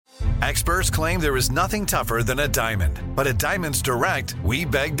Experts claim there is nothing tougher than a diamond. But at Diamonds Direct, we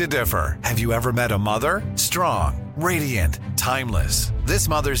beg to differ. Have you ever met a mother? Strong, radiant, timeless. This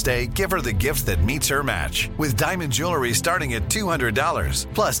Mother's Day, give her the gift that meets her match. With diamond jewelry starting at $200.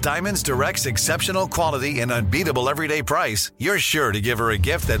 Plus Diamonds Direct's exceptional quality and unbeatable everyday price, you're sure to give her a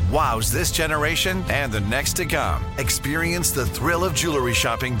gift that wows this generation and the next to come. Experience the thrill of jewelry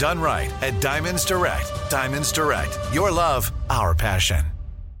shopping done right at Diamonds Direct. Diamonds Direct. Your love, our passion.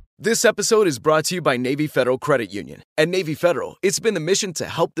 This episode is brought to you by Navy Federal Credit Union. At Navy Federal, it's been the mission to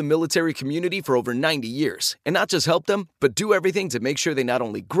help the military community for over 90 years. And not just help them, but do everything to make sure they not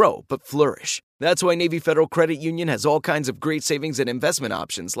only grow, but flourish. That's why Navy Federal Credit Union has all kinds of great savings and investment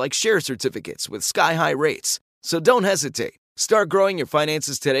options like share certificates with sky-high rates. So don't hesitate. Start growing your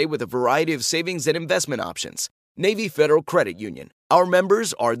finances today with a variety of savings and investment options. Navy Federal Credit Union. Our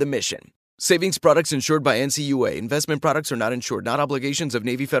members are the mission. Savings products insured by NCUA. Investment products are not insured, not obligations of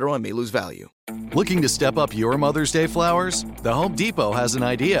Navy Federal and may lose value. Looking to step up your Mother's Day flowers? The Home Depot has an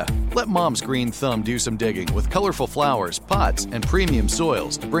idea. Let Mom's green thumb do some digging with colorful flowers, pots, and premium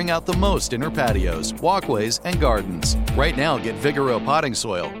soils to bring out the most in her patios, walkways, and gardens. Right now, get Vigoro potting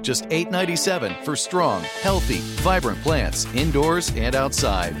soil, just $8.97 for strong, healthy, vibrant plants indoors and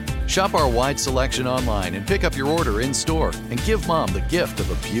outside. Shop our wide selection online and pick up your order in-store and give Mom the gift of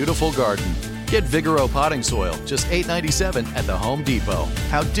a beautiful garden. Get Vigoro potting soil, just $8.97 at the Home Depot.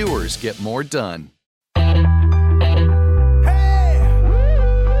 How doers get more done.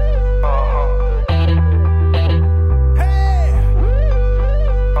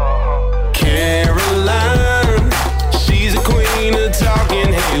 Caroline, she's a queen of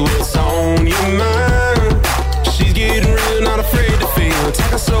talking. Hey, what's on your mind? She's getting real, not afraid to feel.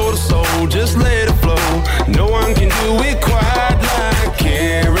 Take her soul to soul, just let it flow. No one can do it quite like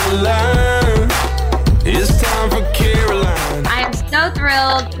Caroline. It's time for Caroline. I am so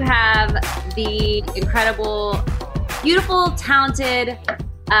thrilled to have the incredible, beautiful, talented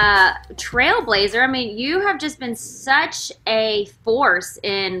trailblazer. I mean, you have just been such a force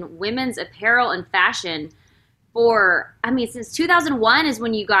in women's apparel and fashion since 2001 is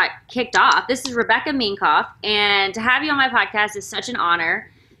when you got kicked off. This is Rebecca Minkoff, and to have you on my podcast is such an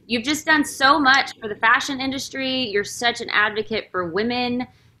honor. You've just done so much for the fashion industry. You're such an advocate for women.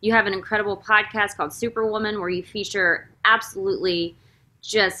 You have an incredible podcast called Superwoman where you feature absolutely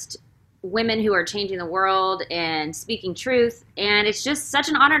just women who are changing the world and speaking truth. And it's just such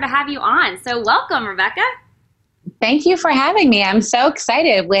an honor to have you on. So welcome, Rebecca. Thank you for having me. I'm so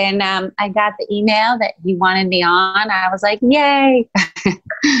excited. When I got the email that you wanted me on, I was like, yay.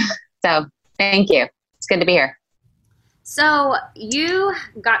 So thank you. It's good to be here. So you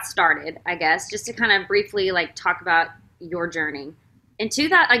got started, I guess, just to kind of briefly talk about your journey.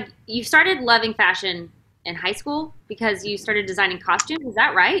 You started loving fashion in high school because you started designing costumes. Is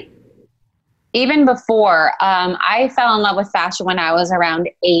that right? Even before, I fell in love with fashion when I was around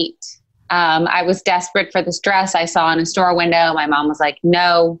 8. I was desperate for this dress I saw in a store window. My mom was like,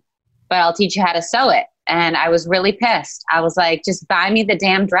 no, but I'll teach you how to sew it. And I was really pissed. I was like, just buy me the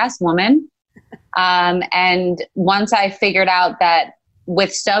damn dress, woman. And once I figured out that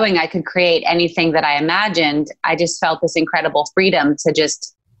with sewing, I could create anything that I imagined, I just felt this incredible freedom to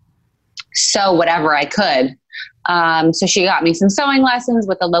just sew whatever I could. So she got me some sewing lessons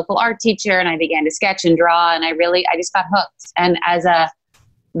with a local art teacher, and I began to sketch and draw, and I just got hooked. And as a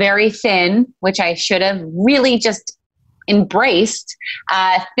very thin, which I should have really just embraced,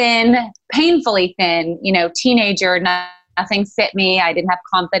 thin, painfully thin, teenager, nothing fit me. I didn't have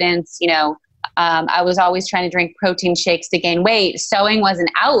confidence, I was always trying to drink protein shakes to gain weight. Sewing was an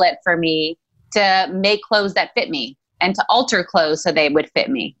outlet for me to make clothes that fit me and to alter clothes so they would fit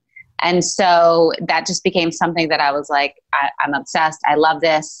me. And so that just became something that I was like, I'm obsessed. I love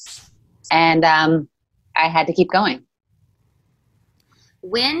this. And I had to keep going.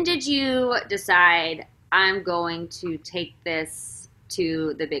 When did you decide I'm going to take this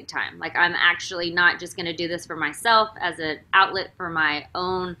to the big time? Like, I'm actually not just going to do this for myself as an outlet for my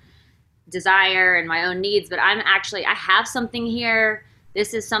own desire and my own needs, but I have something here.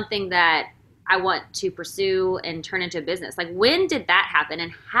 This is something that I want to pursue and turn into a business. Like, when did that happen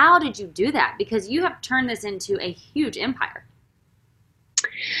and how did you do that? Because you have turned this into a huge empire.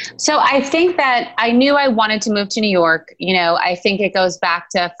 So I think that I knew I wanted to move to New York. I think it goes back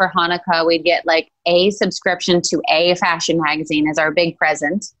to, for Hanukkah, we'd get a subscription to a fashion magazine as our big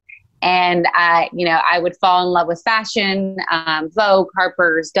present. And I would fall in love with fashion, Vogue,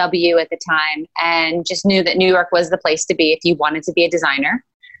 Harper's, W at the time, and just knew that New York was the place to be if you wanted to be a designer.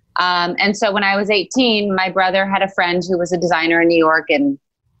 And so when I was 18, my brother had a friend who was a designer in New York and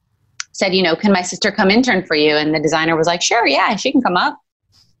said, can my sister come intern for you? And the designer was like, sure, yeah, she can come up.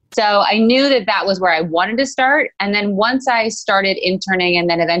 So I knew that that was where I wanted to start. And then once I started interning and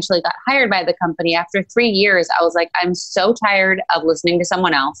then eventually got hired by the company, after 3 years, I was like, I'm so tired of listening to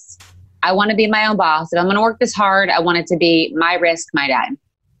someone else. I want to be my own boss. If I'm going to work this hard, I want it to be my risk, my dime.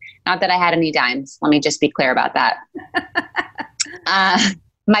 Not that I had any dimes. Let me just be clear about that.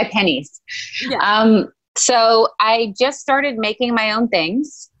 My pennies. Yeah. So I just started making my own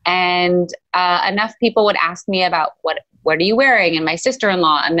things, and enough people would ask me about what are you wearing? And my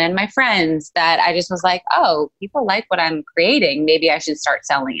sister-in-law, and then my friends, that I just was like, oh, people like what I'm creating. Maybe I should start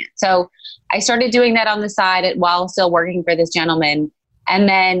selling it. So I started doing that on the side while still working for this gentleman. And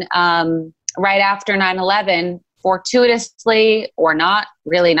then right after 9/11, fortuitously or not,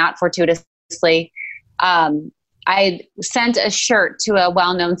 really not fortuitously, I sent a shirt to a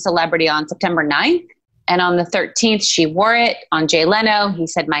well-known celebrity on September 9th. And on the 13th, she wore it on Jay Leno. He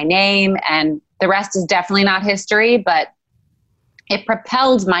said my name, and the rest is definitely not history, but it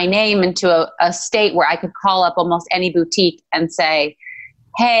propelled my name into a state where I could call up almost any boutique and say,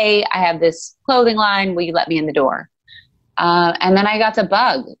 hey, I have this clothing line. Will you let me in the door? And then I got the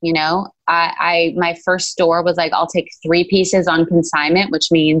bug, my first store was like, I'll take 3 pieces on consignment,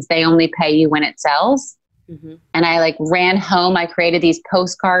 which means they only pay you when it sells. Mm-hmm. And I ran home. I created these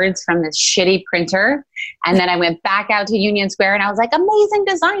postcards from this shitty printer. And then I went back out to Union Square and I was like, amazing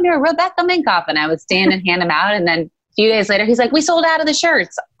designer, Rebecca Minkoff. And I would stand and hand them out. And then a few days later, he's like, we sold out of the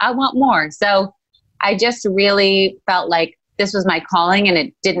shirts. I want more. So I just really felt like this was my calling, and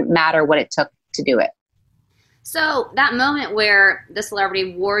it didn't matter what it took to do it. So that moment where the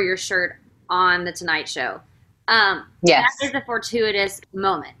celebrity wore your shirt on The Tonight Show, yes, that is a fortuitous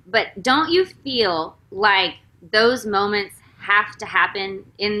moment. But don't you feel like those moments have to happen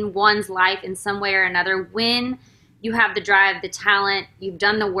in one's life in some way or another when you have the drive, the talent, you've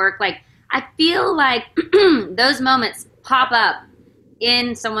done the work? I feel like those moments pop up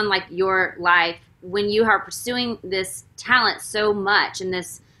in someone like your life when you are pursuing this talent so much, and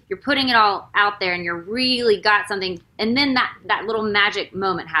you're putting it all out there, and you're really got something, and then that little magic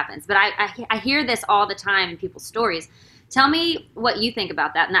moment happens. But I hear this all the time in people's stories. Tell me what you think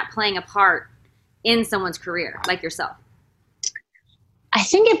about that and that playing a part in someone's career like yourself. I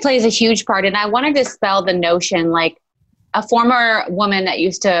think it plays a huge part, and I want to dispel the notion, a former woman that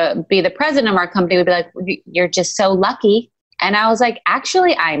used to be the president of our company would be like, you're just so lucky. And I was like,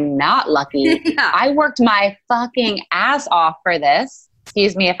 actually, I'm not lucky. Yeah. I worked my fucking ass off for this.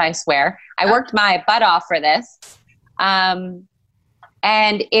 Excuse me if I swear. I worked my butt off for this. And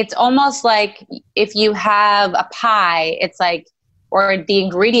it's almost like if you have a pie, it's like, or the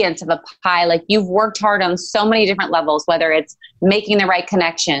ingredients of a pie, you've worked hard on so many different levels, whether it's making the right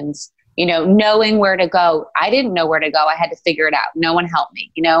connections, knowing where to go. I didn't know where to go. I had to figure it out. No one helped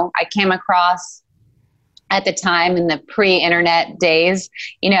me. I came across at the time in the pre-internet days,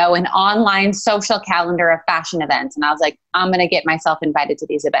 an online social calendar of fashion events. And I was like, I'm going to get myself invited to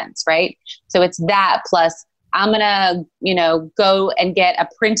these events, right? So it's that plus I'm going to, go and get a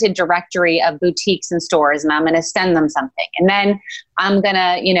printed directory of boutiques and stores, and I'm going to send them something. And then I'm going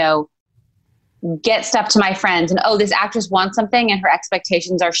to, get stuff to my friends, and, oh, this actress wants something and her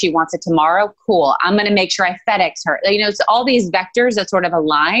expectations are she wants it tomorrow. Cool. I'm going to make sure I FedEx her. It's all these vectors that sort of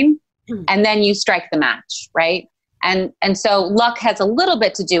align, and then you strike the match, right? And so luck has a little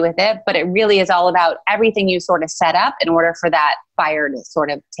bit to do with it, but it really is all about everything you sort of set up in order for that fire to sort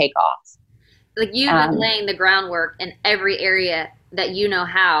of take off. You've been laying the groundwork in every area that you know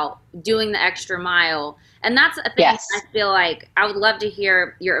how, doing the extra mile. And that's a thing. Yes. I feel like I would love to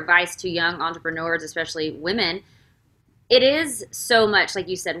hear your advice to young entrepreneurs, especially women. It is so much, like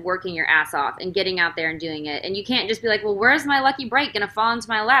you said, working your ass off and getting out there and doing it. And you can't just be like, well, where's my lucky break going to fall into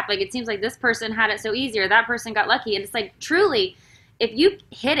my lap? It seems like this person had it so easy, or that person got lucky. And it's truly, if you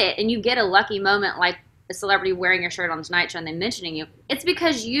hit it and you get a lucky moment, like a celebrity wearing your shirt on the Tonight Show and then mentioning you, it's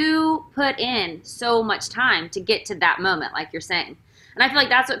because you put in so much time to get to that moment, like you're saying. And I feel like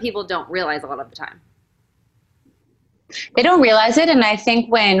that's what people don't realize a lot of the time. They don't realize it. And I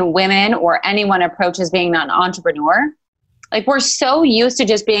think when women or anyone approaches being an entrepreneur, we're so used to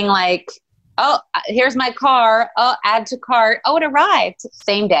just being like, oh, here's my car. Oh, add to cart. Oh, it arrived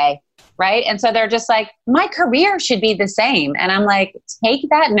same day. Right. And so they're just like, my career should be the same. And I'm like, take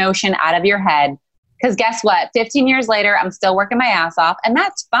that notion out of your head. Because guess what? 15 years later, I'm still working my ass off, and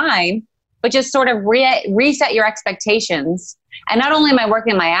that's fine. But just sort of reset your expectations. And not only am I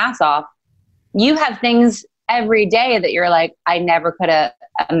working my ass off, you have things every day that you're like, I never could have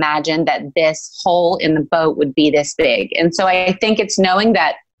imagined that this hole in the boat would be this big. And so I think it's knowing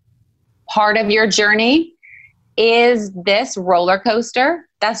that part of your journey is this roller coaster.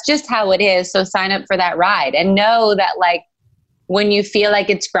 That's just how it is. So sign up for that ride and know that when you feel like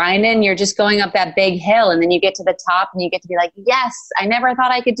it's grinding, you're just going up that big hill, and then you get to the top and you get to be like, yes, I never thought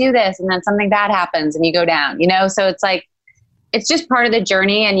I could do this. And then something bad happens and you go down, So it's like, it's just part of the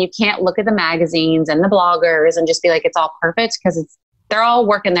journey, and you can't look at the magazines and the bloggers and just be like, it's all perfect, because they're all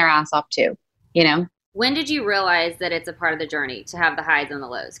working their ass off too, When did you realize that it's a part of the journey to have the highs and the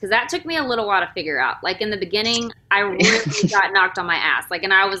lows? Because that took me a little while to figure out. Like in the beginning, I really got knocked on my ass.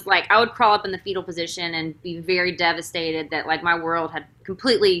 And I was like, I would crawl up in the fetal position and be very devastated that like my world had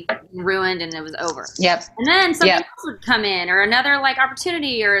completely ruined and it was over. Yep. And then something else would come in, or another like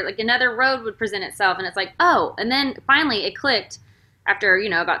opportunity, or like another road would present itself, and it's like, oh. And then finally it clicked after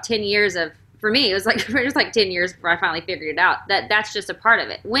about 10 years of. For me, it was like 10 years before I finally figured it out that that's just a part of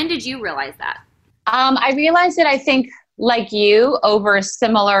it. When did you realize that? I realized it, I think, like you, over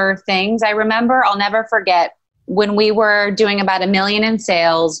similar things. I remember, I'll never forget, when we were doing about $1 million in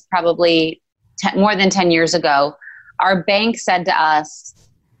sales, probably more than 10 years ago, our bank said to us,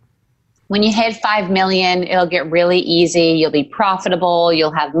 when you hit 5 million, it'll get really easy. You'll be profitable.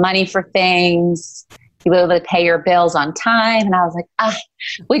 You'll have money for things. You'll be able to pay your bills on time. And I was like,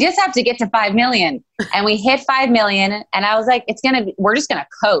 we just have to get to 5 million. And we hit 5 million. And I was like, we're just going to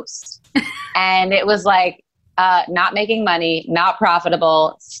coast. And it was like, not making money, not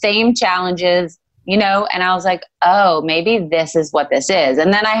profitable, same challenges, and I was like, oh, maybe this is what this is.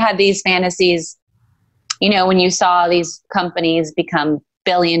 And then I had these fantasies, when you saw these companies become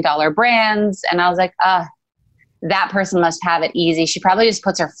billion-dollar brands, and I was like, that person must have it easy. She probably just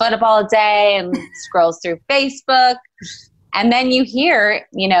puts her foot up all day and scrolls through Facebook. And then you hear,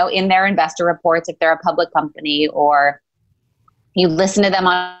 in their investor reports, if they're a public company, or you listen to them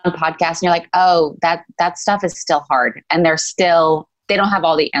on podcasts, and you're like, oh, that stuff is still hard. And they don't have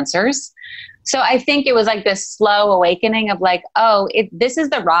all the answers. So I think it was like this slow awakening of like, oh, this is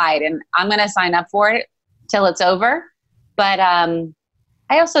the ride, and I'm going to sign up for it till it's over. But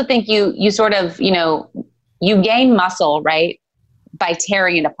I also think you sort of, you gain muscle, right, by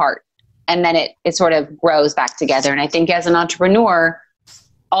tearing it apart. And then it sort of grows back together. And I think as an entrepreneur,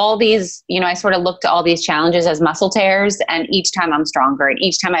 all these, I sort of look to all these challenges as muscle tears, and each time I'm stronger, and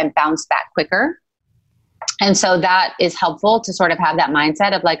each time I bounce back quicker. And so that is helpful to sort of have that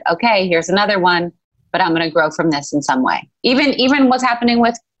mindset of like, okay, here's another one, but I'm going to grow from this in some way. Even what's happening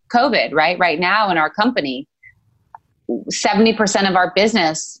with COVID, right now in our company, 70% of our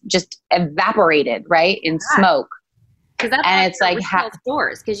business just evaporated, right, in smoke. And it's like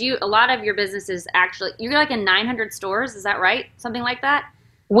stores, because a lot of your business is actually, you're like in 900 stores. Is that right? Something like that?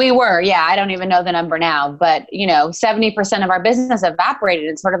 We were, yeah. I don't even know the number now, but 70% of our business evaporated.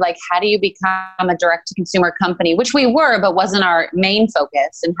 It's sort of like, how do you become a direct to consumer company, which we were, but wasn't our main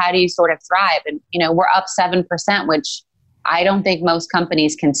focus. And how do you sort of thrive? And, we're up 7%, which I don't think most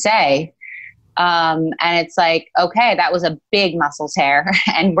companies can say. And it's like, okay, that was a big muscle tear,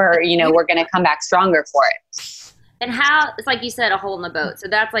 and we're going to come back stronger for it. And it's like you said, a hole in the boat. So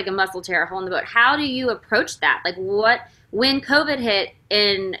that's like a muscle tear, a hole in the boat. How do you approach that? Like when COVID hit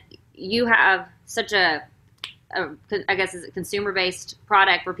and you have such I guess is a consumer-based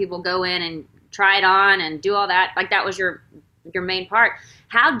product where people go in and try it on and do all that, like that was your main part.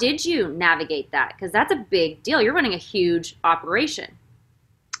 How did you navigate that? Because that's a big deal. You're running a huge operation.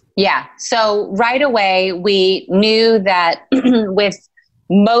 Yeah. So right away, we knew that with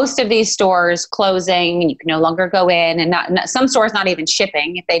most of these stores closing, you can no longer go in, and some stores not even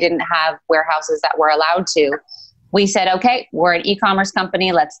shipping if they didn't have warehouses that were allowed to. We said, okay, we're an e-commerce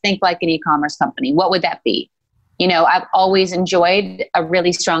company. Let's think like an e-commerce company. What would that be? I've always enjoyed a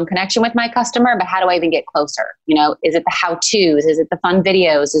really strong connection with my customer, but how do I even get closer? Is it the how-tos? Is it the fun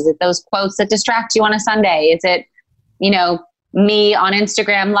videos? Is it those quotes that distract you on a Sunday? Is it, me on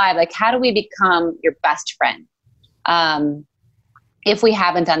Instagram Live? Like, how do we become your best friend? If we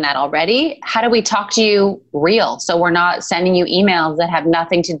haven't done that already, how do we talk to you real? So we're not sending you emails that have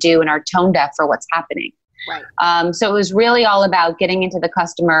nothing to do and are tone deaf for what's happening. Right. So it was really all about getting into the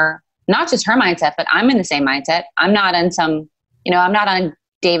customer, not just her mindset, but I'm in the same mindset. I'm not on I'm not on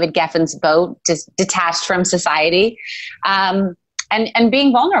David Geffen's boat, just detached from society. And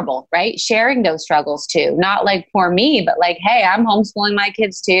being vulnerable, right? Sharing those struggles too. Not like for me, but like, hey, I'm homeschooling my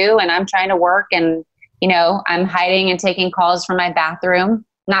kids too, and I'm trying to work, and I'm hiding and taking calls from my bathroom.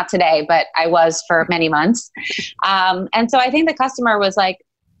 Not today, but I was for many months. And so I think the customer was like,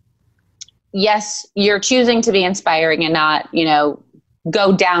 yes, you're choosing to be inspiring and not,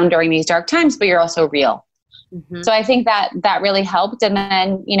 go down during these dark times, but you're also real. Mm-hmm. So I think that really helped. And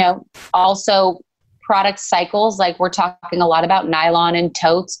then, also product cycles, like we're talking a lot about nylon and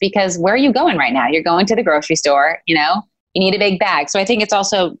totes, because where are you going right now? You're going to the grocery store, you need a big bag. So I think it's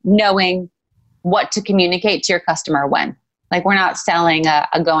also knowing what to communicate to your customer when. Like, we're not selling a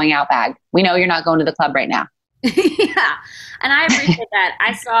going out bag. We know you're not going to the club right now. Yeah. And I appreciate that.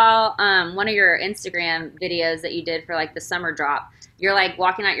 I saw one of your Instagram videos that you did for like the summer drop. You're like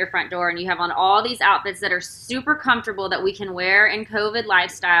walking out your front door and you have on all these outfits that are super comfortable that we can wear in COVID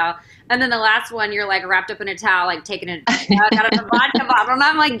lifestyle. And then the last one, you're like wrapped up in a towel, like taking a out of the vodka bottle. And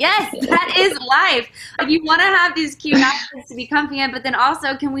I'm like, yes, that is life. Like, you want to have these cute outfits to be comfy in, but then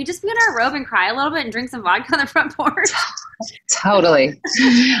also, can we just be in our robe and cry a little bit and drink some vodka on the front porch? Totally.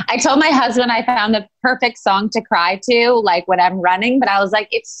 I told my husband I found the perfect song to cry to, like when I'm running, but I was like,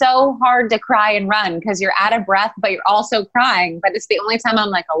 it's so hard to cry and run because you're out of breath, but you're also crying. But it's the only time I'm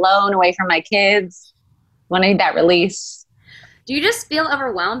like alone, away from my kids, when I need that release. Do you just feel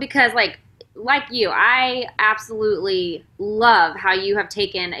overwhelmed? Because like you, I absolutely love how you have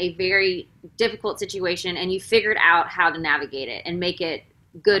taken a very difficult situation and you figured out how to navigate it and make it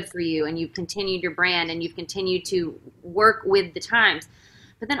good for you, and you've continued your brand and you've continued to work with the times.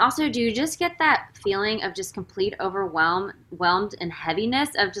 But then also, do you just get that feeling of just complete overwhelmed and heaviness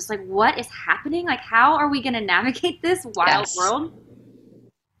of just like, what is happening? Like, how are we going to navigate this wild world?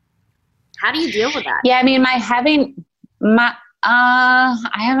 How do you deal with that? Yeah, I mean, I haven't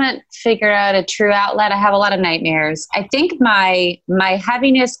figured out a true outlet. I have a lot of nightmares. I think my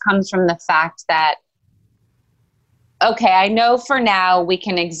heaviness comes from the fact that, okay, I know for now we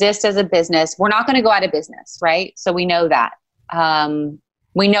can exist as a business. We're not going to go out of business, right? So we know that.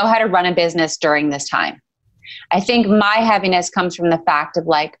 We know how to run a business during this time. I think my heaviness comes from the fact of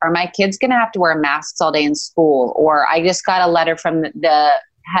like, are my kids going to have to wear masks all day in school? Or I just got a letter from the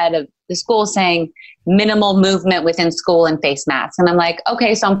head of the school saying minimal movement within school and face masks. And I'm like,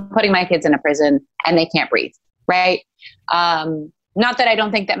 okay, so I'm putting my kids in a prison and they can't breathe, right? Not that I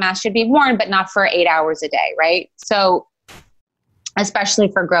don't think that masks should be worn, but not for 8 hours a day, right? So especially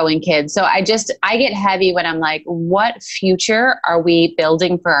for growing kids. So I get heavy when I'm like, what future are we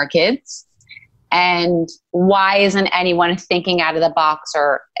building for our kids? And why isn't anyone thinking out of the box,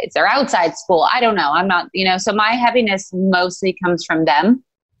 or is there outside school? I don't know. I'm not, so my heaviness mostly comes from them,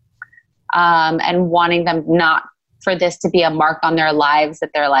 and wanting them not for this to be a mark on their lives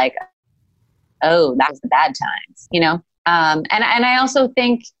that they're like, oh, that was the bad times, And I also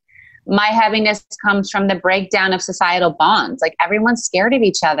think my heaviness comes from the breakdown of societal bonds. Like, everyone's scared of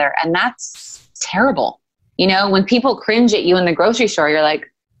each other, and that's terrible. When people cringe at you in the grocery store, you're like,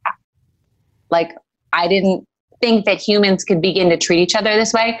 I didn't think that humans could begin to treat each other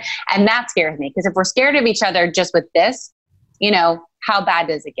this way. And that scares me, because if we're scared of each other just with this, how bad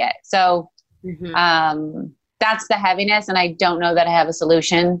does it get? So that's the heaviness. And I don't know that I have a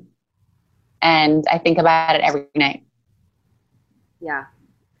solution. And I think about it every night. Yeah.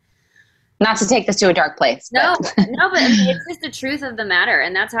 Not to take this to a dark place. No, but I mean, it's just the truth of the matter.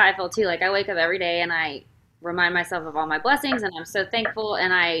 And that's how I feel too. Like, I wake up every day and I remind myself of all my blessings, and I'm so thankful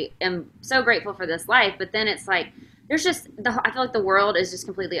and I am so grateful for this life. But then it's like, there's just I feel like the world is just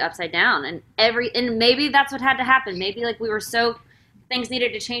completely upside down, and maybe that's what had to happen. Maybe like things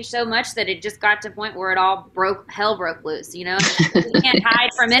needed to change so much that it just got to a point where hell broke loose, We can't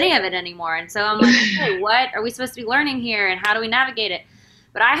hide from any of it anymore. And so I'm like, hey, what are we supposed to be learning here, and how do we navigate it?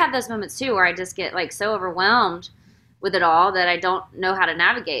 But I have those moments too where I just get like so overwhelmed with it all that I don't know how to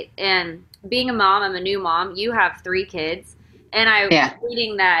navigate. And being a mom, I'm a new mom. You have 3 kids. And I was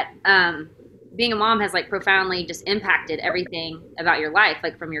reading that being a mom has like profoundly just impacted everything about your life,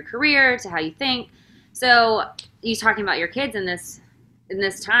 like from your career to how you think. So you talking about your kids in this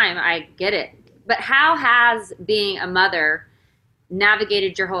time, I get it. But how has being a mother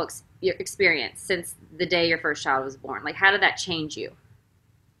navigated your whole your experience since the day your first child was born? Like, how did that change you?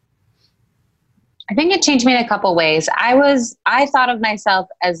 I think it changed me in a couple ways. I thought of myself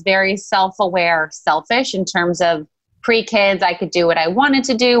as very self-aware, selfish in terms of pre-kids. I could do what I wanted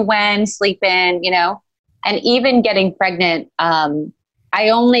to do, when, sleep in, and even getting pregnant. I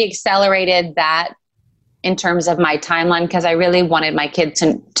only accelerated that in terms of my timeline because I really wanted my kids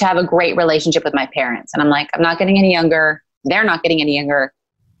to have a great relationship with my parents. And I'm like, I'm not getting any younger. They're not getting any younger.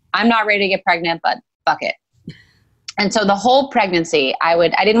 I'm not ready to get pregnant, but fuck it. And so the whole pregnancy, I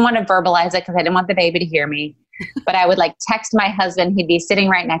didn't want to verbalize it because I didn't want the baby to hear me, but I would like text my husband. He'd be sitting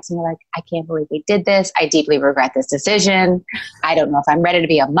right next to me like, I can't believe we did this. I deeply regret this decision. I don't know if I'm ready to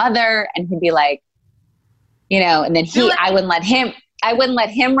be a mother. And he'd be like, and then I wouldn't let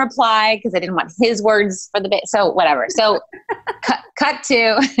him reply because I didn't want his words for the baby. So whatever. So cut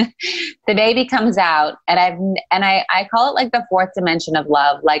to the baby comes out, and I call it like the 4th dimension of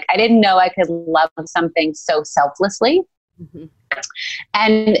love. Like, I didn't know I could love something so selflessly. Mm-hmm.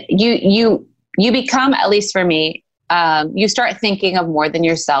 And you become, at least for me, you start thinking of more than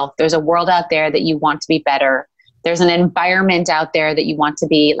yourself. There's a world out there that you want to be better. There's an environment out there that you want to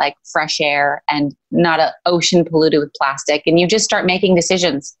be like fresh air and not an ocean polluted with plastic. And you just start making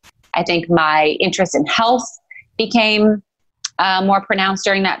decisions. I think my interest in health became more pronounced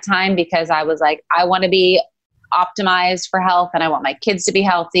during that time because I was like, I want to be optimized for health and I want my kids to be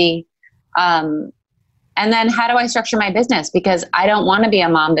healthy. And then how do I structure my business? Because I don't want to be a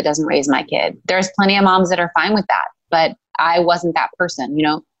mom that doesn't raise my kid. There's plenty of moms that are fine with that, but I wasn't that person, you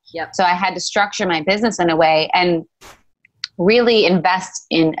know? Yep. So I had to structure my business in a way and really invest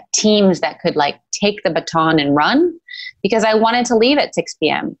in teams that could like take the baton and run, because I wanted to leave at 6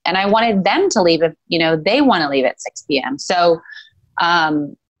 p.m. and I wanted them to leave if, you know, they want to leave at 6 p.m. So,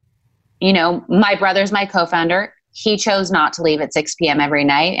 you know, my brother's my co-founder. He chose not to leave at 6 p.m. every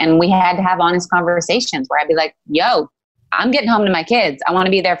night. And we had to have honest conversations where I'd be like, yo, I'm getting home to my kids. I want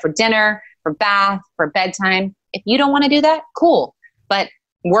to be there for dinner, for bath, for bedtime. If you don't want to do that, cool. But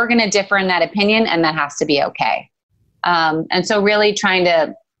we're going to differ in that opinion, and that has to be okay. And so really trying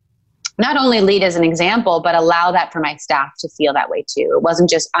to not only lead as an example, but allow that for my staff to feel that way too. It wasn't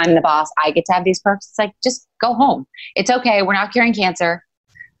just, I'm the boss, I get to have these perks. It's like, just go home. It's okay. We're not curing cancer.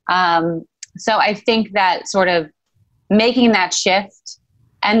 So I think that sort of making that shift,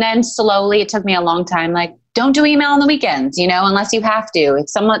 and then slowly, it took me a long time, like, don't do email on the weekends, you know, unless you have to. If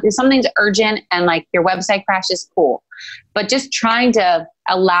something's urgent and like your website crashes, cool. But just trying to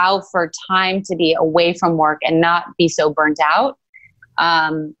allow for time to be away from work and not be so burnt out.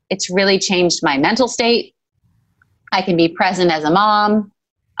 It's really changed my mental state. I can be present as a mom.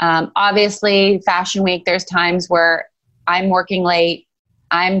 Obviously, Fashion Week, there's times where I'm working late,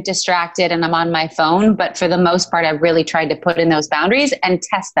 I'm distracted, and I'm on my phone. But for the most part, I've really tried to put in those boundaries and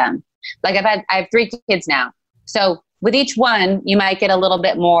test them. Like I have 3 kids now. So with each one, you might get a little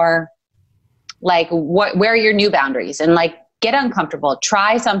bit more like, where are your new boundaries? And like, get uncomfortable,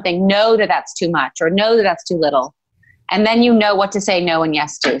 try something, know that that's too much or know that that's too little. And then you know what to say no and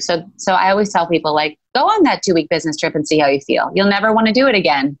yes to. So I always tell people, like, go on that 2-week business trip and see how you feel. You'll never want to do it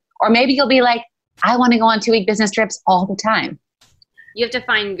again. Or maybe you'll be like, I want to go on 2-week business trips all the time. You have to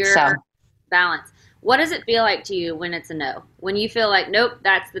find your balance. What does it feel like to you when it's a no? When you feel like, nope,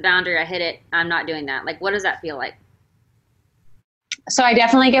 that's the boundary, I hit it, I'm not doing that. Like, what does that feel like? So I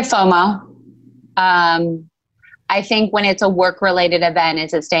definitely get FOMO. I think when it's a work-related event,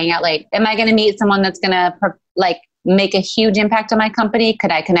 is it staying out late? Am I going to meet someone that's going to make a huge impact on my company?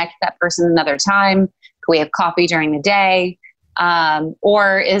 Could I connect with that person another time? Could we have coffee during the day?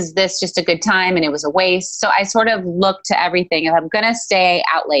 Or is this just a good time and it was a waste? So I sort of look to everything. If I'm going to stay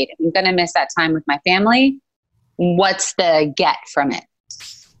out late, if I'm going to miss that time with my family, what's the get from it?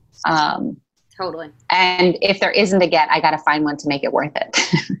 Totally. And if there isn't a get, I got to find one to make it worth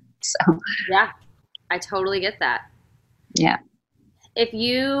it. So yeah, I totally get that. Yeah. If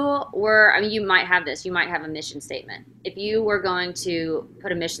you were, I mean, you might have this, you might have a mission statement. If you were going to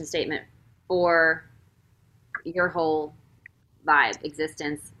put a mission statement for your whole vibe,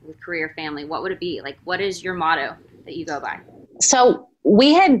 existence with career, family, what would it be? Like, what is your motto that you go by? So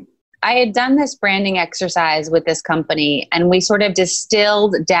I had done this branding exercise with this company, and we sort of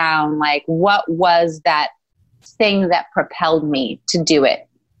distilled down, like, what was that thing that propelled me to do it?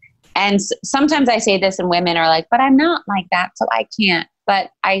 And sometimes I say this and women are like, but I'm not like that, so I can't.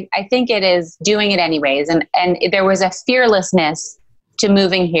 But I think it is doing it anyways. And there was a fearlessness to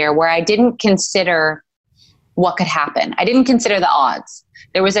moving here where I didn't consider what could happen. I didn't consider the odds.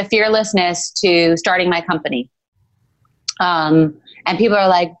 There was a fearlessness to starting my company. And people are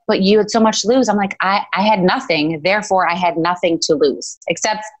like, but you had so much to lose. I'm like, I had nothing. Therefore, I had nothing to lose,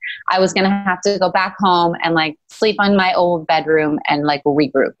 except I was going to have to go back home and like sleep in my old bedroom and like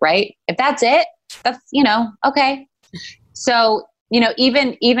regroup, right? If that's it, that's, okay. So,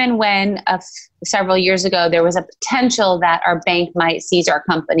 even when several years ago, there was a potential that our bank might seize our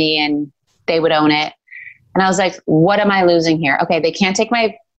company and they would own it. And I was like, what am I losing here? Okay, they can't take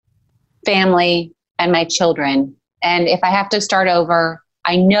my family and my children. And if I have to start over,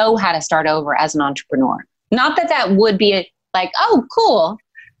 I know how to start over as an entrepreneur. Not that would be like, oh, cool.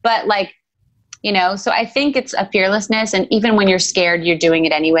 But so I think it's a fearlessness. And even when you're scared, you're doing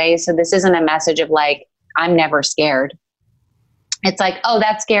it anyway. So this isn't a message of like, I'm never scared. It's like, oh,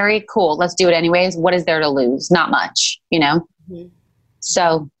 that's scary. Cool. Let's do it anyways. What is there to lose? Not much, Mm-hmm.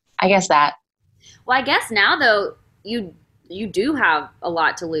 So I guess that. Well, I guess now though, you do have a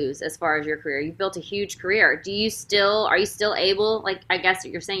lot to lose as far as your career. You've built a huge career. Are you still able, like, I guess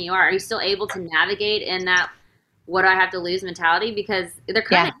you're saying you are you still able to navigate in that, what do I have to lose mentality? Because there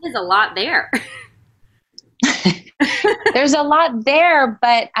kind of is a lot there. There's a lot there,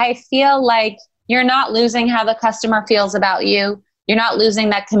 but I feel like you're not losing how the customer feels about you. You're not losing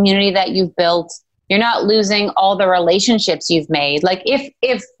that community that you've built. You're not losing all the relationships you've made. Like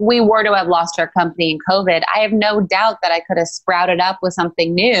if we were to have lost our company in COVID, I have no doubt that I could have sprouted up with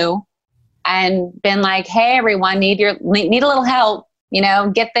something new and been like, hey, everyone, need a little help,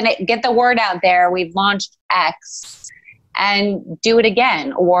 get the word out there. We've launched X, and do it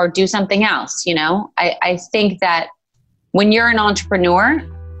again or do something else. I think that when you're an entrepreneur,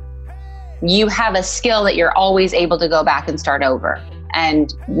 you have a skill that you're always able to go back and start over.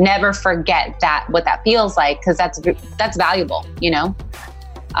 And never forget what that feels like, because that's valuable,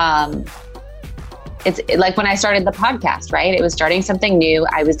 It's like when I started the podcast, right? It was starting something new.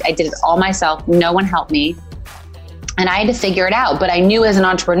 I did it all myself. No one helped me, and I had to figure it out. But I knew as an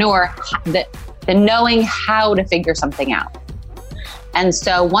entrepreneur that the knowing how to figure something out. And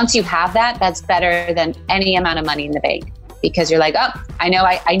so once you have that, that's better than any amount of money in the bank, because you're like, oh, I know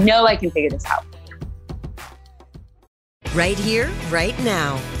I can figure this out. Right here, right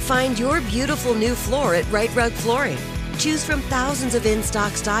now. Find your beautiful new floor at Rite Rug Flooring. Choose from thousands of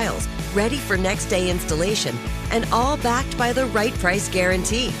in-stock styles, ready for next day installation, and all backed by the right price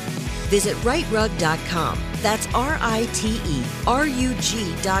guarantee. Visit riterug.com. That's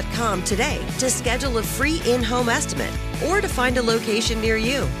RITERUG.com today to schedule a free in-home estimate or to find a location near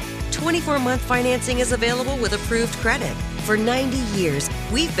you. 24-month financing is available with approved credit. For 90 years,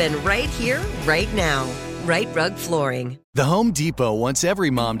 we've been right here, right now. Rite Rug Flooring. The Home Depot wants every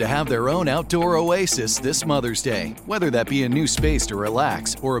mom to have their own outdoor oasis this Mother's Day, whether that be a new space to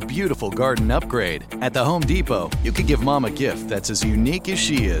relax or a beautiful garden upgrade. At the Home Depot, you can give mom a gift that's as unique as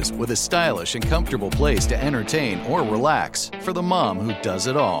she is, with a stylish and comfortable place to entertain or relax for the mom who does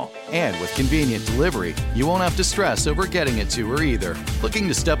it all. And with convenient delivery, you won't have to stress over getting it to her either. Looking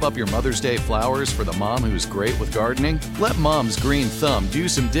to step up your Mother's Day flowers for the mom who's great with gardening? Let Mom's Green Thumb do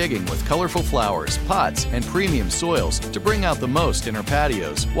some digging with colorful flowers, pots, and premium soils to bring out the most in her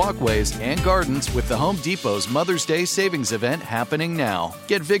patios, walkways, and gardens with the Home Depot's Mother's Day Savings Event happening now.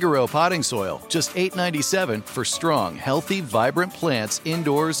 Get Vigoro potting soil, just $8.97 for strong, healthy, vibrant plants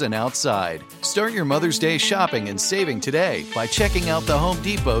indoors and outside. Start your Mother's Day shopping and saving today by checking out the Home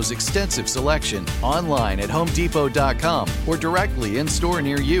Depot's extensive selection online at homedepot.com or directly in-store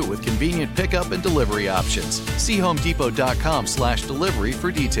near you with convenient pickup and delivery options. See homedepot.com/delivery for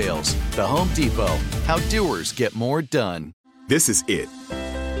details. The Home Depot, how doers get more done. This is it.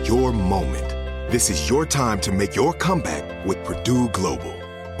 Your moment. This is your time to make your comeback with Purdue Global.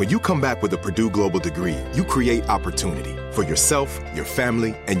 When you come back with a Purdue Global degree, you create opportunity for yourself, your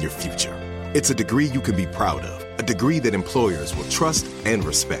family, and your future. It's a degree you can be proud of, a degree that employers will trust and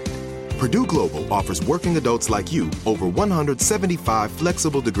respect. Purdue Global offers working adults like you over 175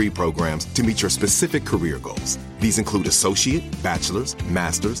 flexible degree programs to meet your specific career goals. These include associate, bachelor's,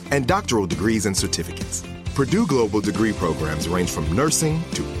 master's, and doctoral degrees and certificates. Purdue Global degree programs range from nursing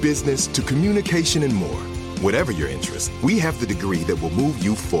to business to communication and more. Whatever your interest, we have the degree that will move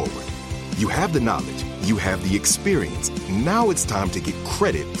you forward. You have the knowledge, you have the experience. Now it's time to get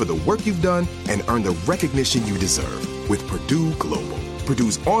credit for the work you've done and earn the recognition you deserve with Purdue Global,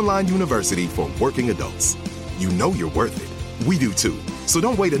 Purdue's online university for working adults. You know you're worth it. We do too. So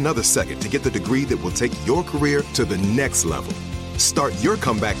don't wait another second to get the degree that will take your career to the next level. Start your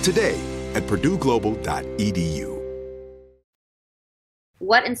comeback today at purdueglobal.edu.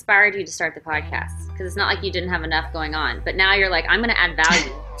 What inspired you to start the podcast? Because it's not like you didn't have enough going on, but now you're like, I'm going to add value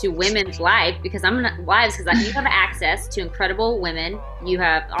to women's lives because you have access to incredible women. You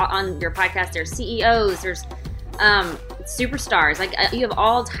have on your podcast, there's CEOs, there's superstars, like you have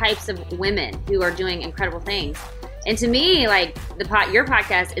all types of women who are doing incredible things. And to me, like your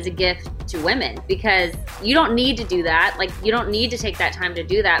podcast is a gift to women because you don't need to do that. Like you don't need to take that time to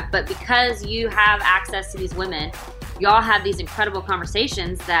do that. But because you have access to these women, y'all have these incredible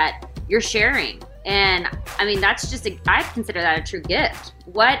conversations that you're sharing. And I mean, that's just, I consider that a true gift.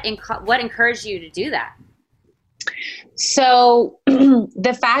 What encouraged you to do that? So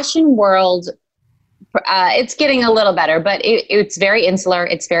the fashion world, it's getting a little better, but it's very insular.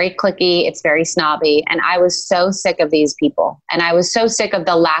 It's very cliquey. It's very snobby. And I was so sick of these people. And I was so sick of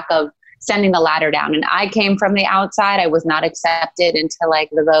the lack of sending the ladder down. And I came from the outside. I was not accepted into like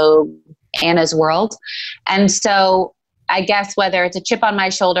the Vogue, Anna's world. And so I guess whether it's a chip on my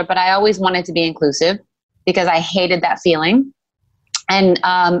shoulder, but I always wanted to be inclusive because I hated that feeling. And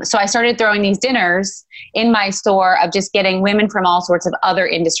so I started throwing these dinners in my store of just getting women from all sorts of other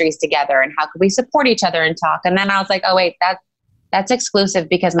industries together and how could we support each other and talk. And then I was like, oh, wait, that's exclusive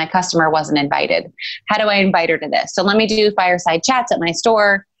because my customer wasn't invited. How do I invite her to this? So let me do fireside chats at my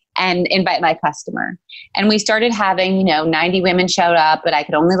store and invite my customer. And we started having, 90 women showed up, but I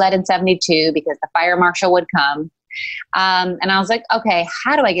could only let in 72 because the fire marshal would come. And I was like, okay,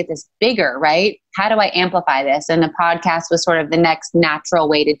 how do I get this bigger, right? How do I amplify this? And the podcast was sort of the next natural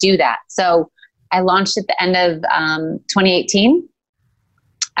way to do that. So I launched at the end of 2018.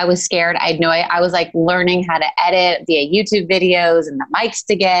 I was scared. I was like learning how to edit via YouTube videos and the mics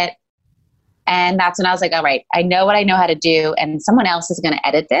to get. And that's when I was like, all right, I know what I know how to do, and someone else is going to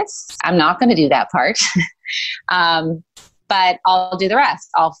edit this. I'm not going to do that part. But I'll do the rest.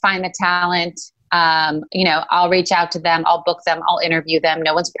 I'll find the talent. I'll reach out to them. I'll book them. I'll interview them.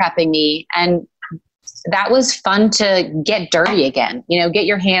 No one's prepping me. And that was fun to get dirty again, get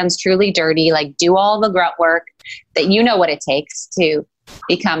your hands truly dirty, like do all the grunt work that what it takes to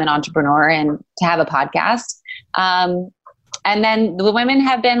become an entrepreneur and to have a podcast. And then the women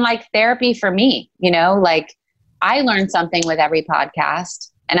have been like therapy for me, like I learned something with every podcast,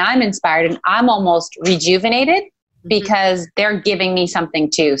 and I'm inspired and I'm almost rejuvenated because they're giving me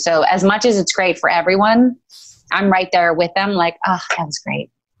something too. So as much as it's great for everyone, I'm right there with them. Like, oh, that was great.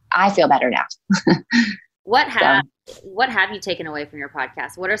 I feel better now. What have you taken away from your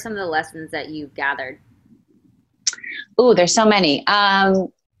podcast? What are some of the lessons that you've gathered? Ooh, there's so many.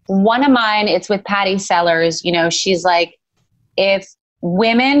 One of mine, it's with Patty Sellers. She's like, if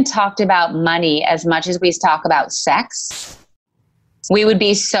women talked about money as much as we talk about sex, we would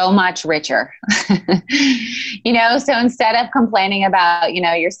be so much richer. So instead of complaining about,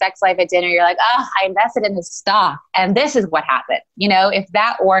 your sex life at dinner, you're like, oh, I invested in this stock and this is what happened. If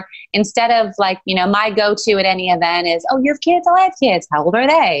that, or instead of like, my go-to at any event is, oh, you have kids? Oh, I have kids. How old are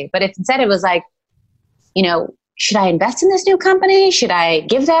they? But if instead it was like, should I invest in this new company? Should I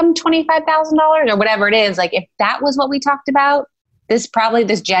give them $25,000 or whatever it is? Like if that was what we talked about, this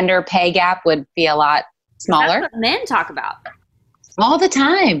gender pay gap would be a lot smaller. That's what men talk about. All the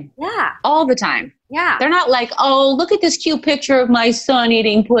time. Yeah. All the time. Yeah. They're not like, oh, look at this cute picture of my son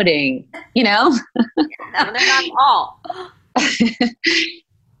eating pudding, No, they're not at all.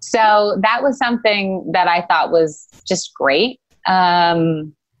 So that was something that I thought was just great.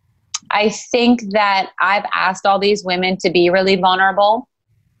 I think that I've asked all these women to be really vulnerable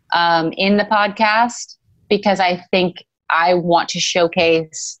in the podcast because I think I want to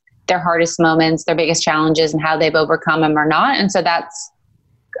showcase their hardest moments, their biggest challenges, and how they've overcome them or not. And so that's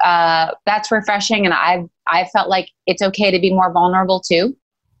refreshing. And I felt like it's okay to be more vulnerable too,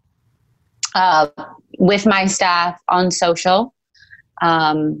 with my staff on social.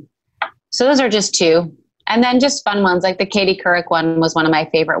 So those are just two. And then just fun ones, like the Katie Couric one was one of my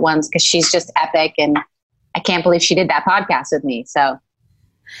favorite ones because she's just epic. And I can't believe she did that podcast with me. So.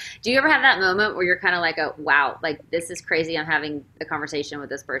 Do you ever have that moment where you're kind of like, oh, wow, like this is crazy. I'm having a conversation with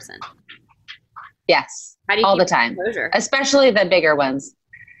this person. Yes. How do you all the time, composure? Especially the bigger ones.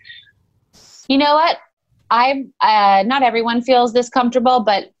 You know what? Not everyone feels this comfortable,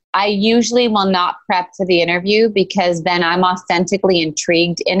 but I usually will not prep for the interview because then I'm authentically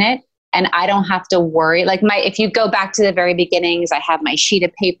intrigued in it. And I don't have to worry. Like if you go back to the very beginnings, I have my sheet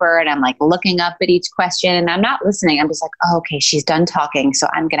of paper and I'm like looking up at each question and I'm not listening. I'm just like, oh, okay, she's done talking. So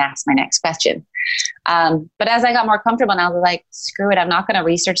I'm going to ask my next question. But as I got more comfortable and I was like, screw it, I'm not going to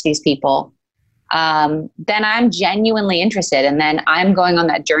research these people. Then I'm genuinely interested. And then I'm going on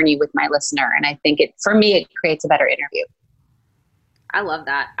that journey with my listener. And I think for me, it creates a better interview. I love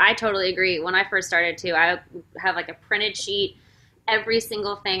that. I totally agree. When I first started too, I have like a printed sheet, every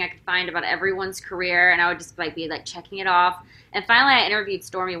single thing I could find about everyone's career, and I would just be checking it off. And finally, I interviewed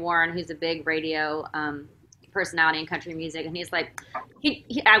Stormy Warren, who's a big radio personality in country music, and he's like,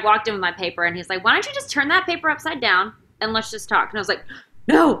 I walked in with my paper, and he's like, "Why don't you just turn that paper upside down and let's just talk?" And I was like,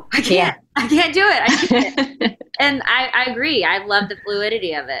 "No, I can't. Yeah. I can't do it." I can't. And I agree. I love the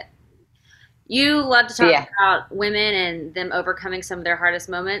fluidity of it. You love to talk about women and them overcoming some of their hardest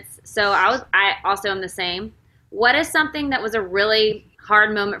moments. So I also am the same. What is something that was a really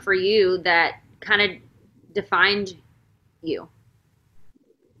hard moment for you that kind of defined you?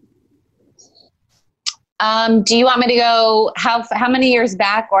 Do you want me to go how many years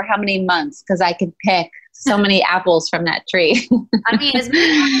back or how many months? Because I could pick so many apples from that tree. I mean, as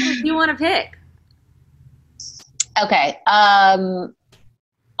many apples as you want to pick. Okay.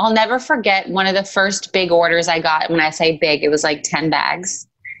 I'll never forget one of the first big orders I got. When I say big, it was like 10 bags.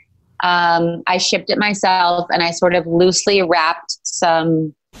 I shipped it myself and I sort of loosely wrapped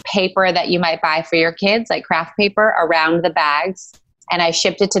some paper that you might buy for your kids, like craft paper, around the bags. And I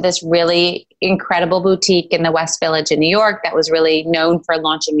shipped it to this really incredible boutique in the West Village in New York that was really known for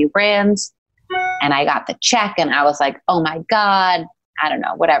launching new brands. And I got the check and I was like, oh my God, I don't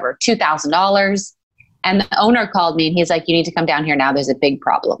know, whatever, $2,000. And the owner called me and he's like, you need to come down here now. There's a big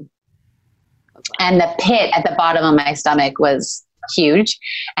problem. And the pit at the bottom of my stomach was huge.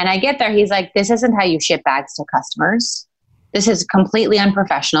 And I get there, he's like, this isn't how you ship bags to customers. This is completely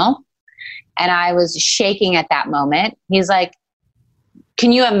unprofessional. And I was shaking at that moment. He's like,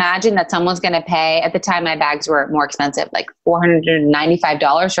 can you imagine that someone's going to pay, at the time my bags were more expensive, like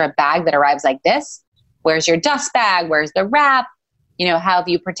 $495 for a bag that arrives like this? Where's your dust bag? Where's the wrap? You know, how have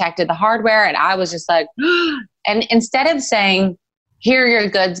you protected the hardware? And I was just like, and instead of saying, here are your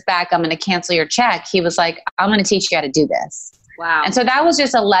goods back, I'm going to cancel your check, he was like, I'm going to teach you how to do this. Wow. And so that was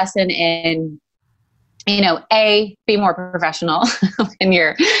just a lesson in, you know, A, be more professional when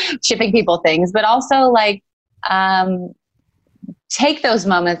you're shipping people things, but also like, take those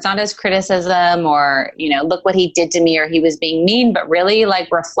moments not as criticism or, you know, look what he did to me or he was being mean, but really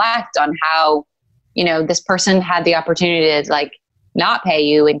like reflect on how, you know, this person had the opportunity to like not pay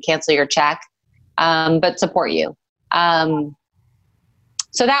you and cancel your check, but support you.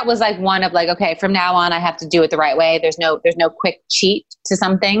 So that was like one of like, okay, from now on I have to do it the right way. There's no quick cheat to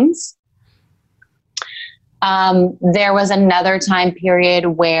some things. There was another time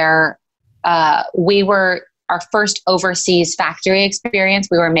period where our first overseas factory experience,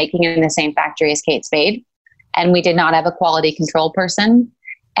 we were making in the same factory as Kate Spade, and we did not have a quality control person.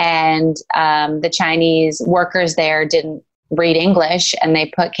 And the Chinese workers there didn't read English, and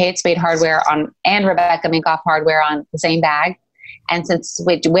they put Kate Spade hardware on and Rebecca Minkoff hardware on the same bag. And since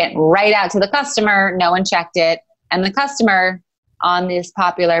it went right out to the customer, no one checked it. And the customer on this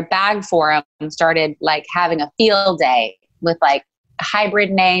popular bag forum started like having a field day with like a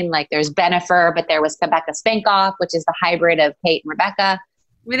hybrid name. Like there's Benifer, but there was Rebecca Spankoff, which is the hybrid of Kate and Rebecca,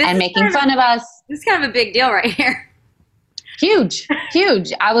 and making fun of us. This is kind of a big deal right here. Huge,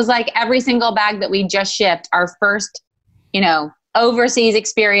 huge. I was like, every single bag that we just shipped, our first, you know, overseas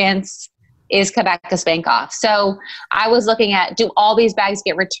experience is Rebecca Spankoff. So I was looking at, do all these bags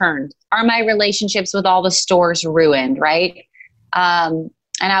get returned? Are my relationships with all the stores ruined, right? And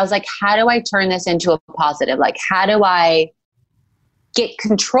I was like, how do I turn this into a positive? Like, how do I get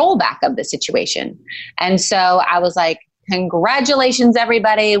control back of the situation? And so I was like, congratulations,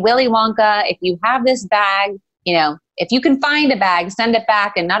 everybody. Willy Wonka, if you have this bag, you know, if you can find a bag, send it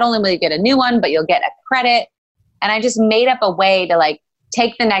back. And not only will you get a new one, but you'll get a credit. And I just made up a way to like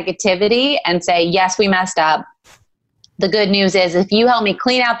take the negativity and say, yes, we messed up. The good news is if you help me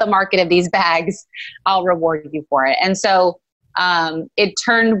clean out the market of these bags, I'll reward you for it. And so it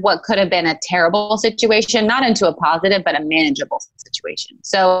turned what could have been a terrible situation, not into a positive, but a manageable situation.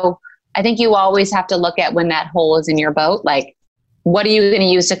 So I think you always have to look at when that hole is in your boat, like, what are you going to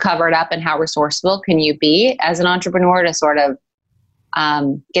use to cover it up and how resourceful can you be as an entrepreneur to sort of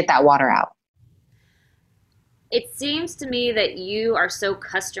get that water out? It seems to me that you are so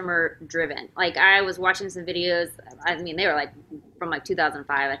customer driven. Like I was watching some videos, I mean, they were like from like 2005,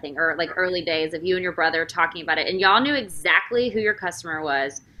 I think, or like early days of you and your brother talking about it. And y'all knew exactly who your customer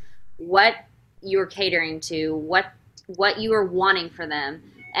was, what you were catering to, what you were wanting for them.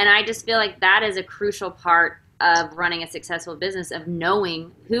 And I just feel like that is a crucial part of running a successful business, of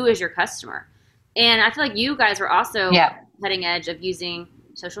knowing who is your customer. And I feel like you guys were also cutting edge of using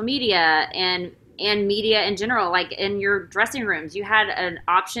social media and media in general. Like in your dressing rooms, you had an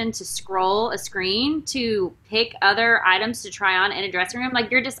option to scroll a screen to pick other items to try on in a dressing room. Like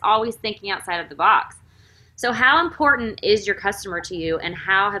you're just always thinking outside of the box. So how important is your customer to you, and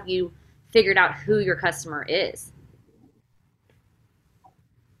how have you figured out who your customer is?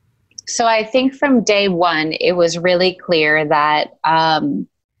 So I think from day one, it was really clear that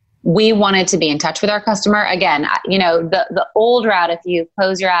we wanted to be in touch with our customer. Again, you know, the old route, if you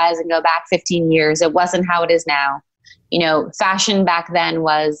close your eyes and go back 15 years, it wasn't how it is now. You know, fashion back then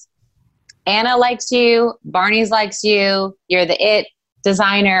was Anna likes you, Barney's likes you, you're the it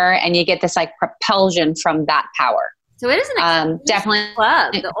designer, and you get this like propulsion from that power. So it is an definitely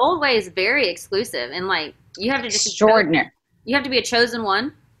club. The old way is very exclusive, and like you have to just extraordinary. You have to be a chosen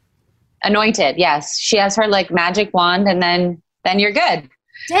one. Anointed, yes. She has her like magic wand, and then you're good.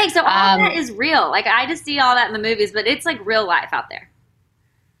 Dang, so all that is real. Like I just see all that in the movies, but it's like real life out there.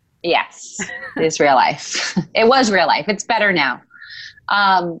 Yes, it is real life. It was real life. It's better now.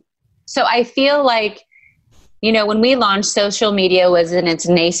 So I feel like, you know, when we launched, social media was in its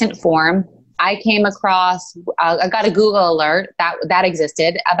nascent form. I came across, I got a Google alert that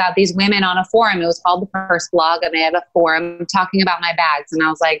existed about these women on a forum. It was called The First Blog, and they have a forum talking about my bags. And I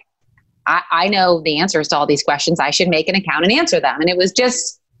was like, I know the answers to all these questions. I should make an account and answer them. And it was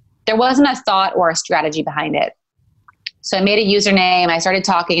just, there wasn't a thought or a strategy behind it. So I made a username. I started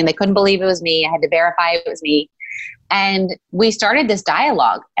talking, and they couldn't believe it was me. I had to verify it was me. And we started this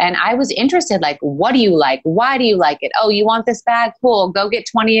dialogue, and I was interested, like, what do you like? Why do you like it? Oh, you want this bag? Cool. Go get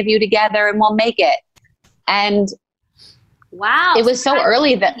 20 of you together and we'll make it. And Wow. It was so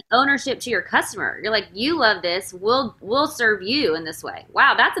early that ownership to your customer. You're like, you love this. We'll serve you in this way.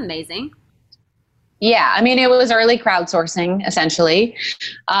 Wow, that's amazing. Yeah, I mean, it was early crowdsourcing, essentially.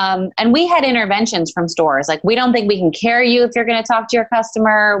 And we had interventions from stores. Like, we don't think we can carry you if you're going to talk to your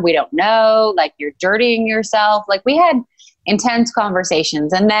customer. We don't know. Like, you're dirtying yourself. Like, we had intense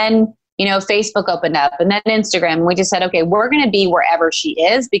conversations. And then, you know, Facebook opened up and then Instagram. And we just said, okay, we're going to be wherever she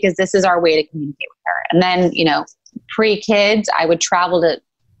is because this is our way to communicate with her. And then, you know, pre-kids, I would travel to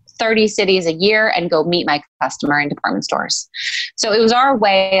 30 cities a year and go meet my customer in department stores. So it was our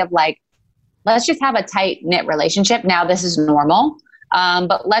way of like, let's just have a tight knit relationship. Now this is normal.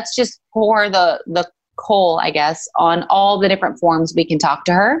 But let's just pour the coal, I guess, on all the different forms we can talk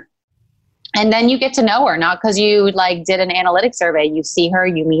to her. And then you get to know her, not because you like did an analytics survey. You see her,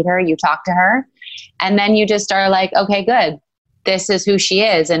 you meet her, you talk to her. And then you just are like, okay, good. This is who she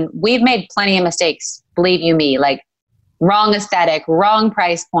is. And we've made plenty of mistakes. Believe you me, like wrong aesthetic, wrong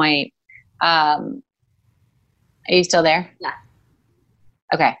price point. Are you still there? Yeah.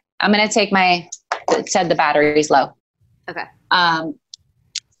 Okay. I'm going to take it said the battery's low. Okay.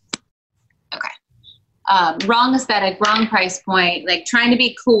 Wrong aesthetic, wrong price point, like trying to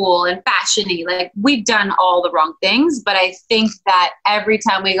be cool and fashiony. Like we've done all the wrong things, but I think that every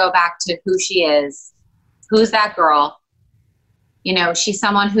time we go back to who she is, who's that girl? You know, she's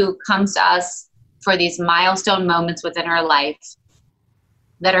someone who comes to us for these milestone moments within her life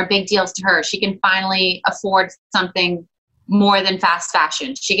that are big deals to her. She can finally afford something more than fast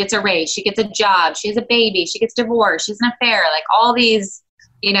fashion. She gets a raise, she gets a job, she has a baby, she gets divorced, she's an affair, like all these,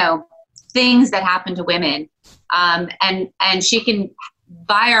 you know, things that happen to women. And she can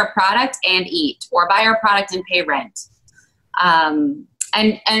buy our product and eat, or buy our product and pay rent.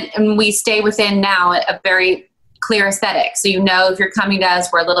 And we stay within now a very clear aesthetic. So, you know, if you're coming to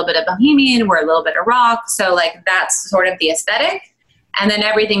us, we're a little bit of bohemian, we're a little bit of rock. So like that's sort of the aesthetic. And then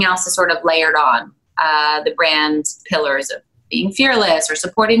everything else is sort of layered on. The brand pillars of being fearless or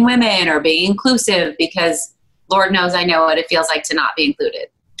supporting women or being inclusive, because Lord knows I know what it feels like to not be included.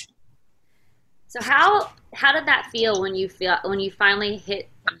 So how did that feel when you finally hit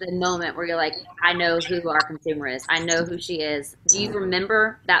the moment where you're like, I know who our consumer is, I know who she is? Do you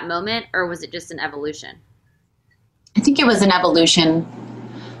remember that moment, or was it just an evolution? I think it was an evolution.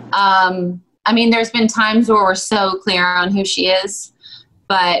 I mean, there's been times where we're so clear on who she is,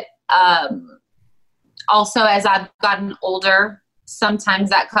 but also as I've gotten older, sometimes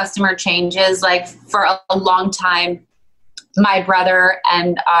that customer changes. Like for a long time, my brother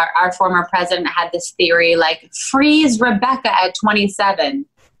and our former president had this theory, like freeze Rebecca at 27.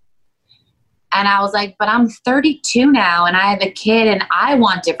 And I was like, but I'm 32 now and I have a kid and I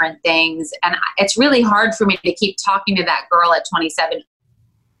want different things. And it's really hard for me to keep talking to that girl at 27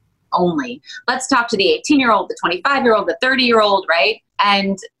 only. Let's talk to the 18-year-old, the 25-year-old, the 30-year-old, right?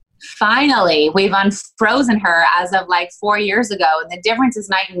 And finally, we've unfrozen her as of like 4 years ago. And the difference is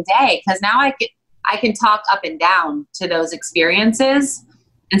night and day, because now I can talk up and down to those experiences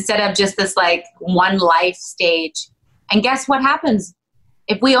instead of just this like one life stage. And guess what happens?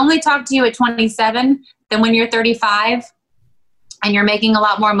 If we only talk to you at 27, then when you're 35 and you're making a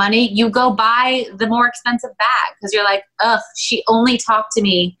lot more money, you go buy the more expensive bag because you're like, ugh, she only talked to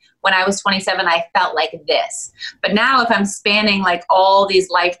me when I was 27. I felt like this. But now if I'm spanning like all these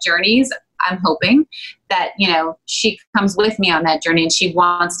life journeys, I'm hoping that, you know, she comes with me on that journey and she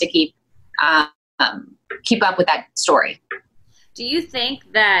wants to keep up with that story. Do you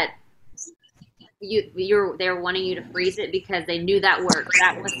think that they're wanting you to freeze it because they knew that worked,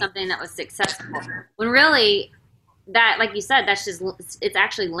 that was something that was successful, when really that, like you said, that's just, it's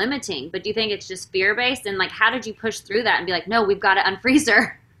actually limiting? But do you think it's just fear-based? And like, how did you push through that and be like, no, we've got to unfreeze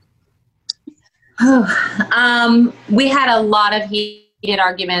her? We had a lot of heated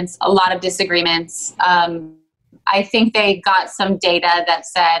arguments, a lot of disagreements. I think they got some data that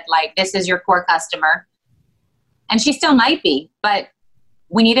said, like, this is your core customer. And she still might be, but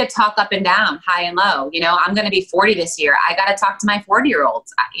we need to talk up and down, high and low. You know, I'm going to be 40 this year. I got to talk to my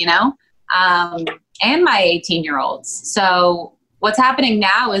 40-year-olds, you know, and my 18-year-olds. So what's happening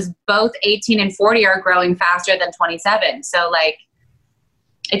now is both 18 and 40 are growing faster than 27. So, like,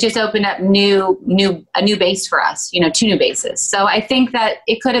 it just opened up a new base for us, you know, 2 new bases. So I think that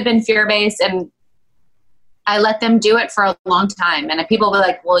it could have been fear-based, and I let them do it for a long time. And people will be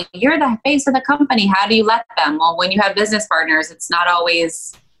like, well, you're the face of the company. How do you let them? Well, when you have business partners, it's not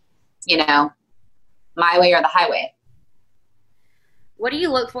always, you know, my way or the highway. What do you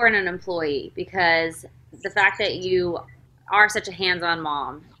look for in an employee? Because the fact that you are such a hands-on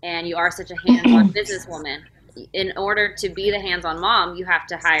mom and you are such a hands-on businesswoman, in order to be the hands-on mom, you have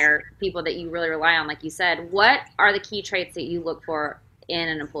to hire people that you really rely on, like you said. What are the key traits that you look for in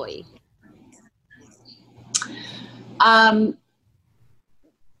an employee?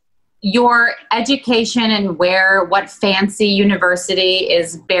 Your education and what fancy university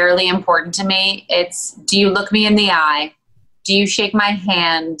is barely important to me. It's, do you look me in the eye? Do you shake my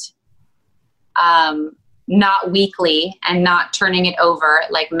hand? Not weakly and not turning it over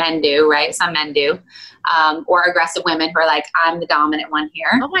like men do, right? Some men do. Or aggressive women who are like, I'm the dominant one here.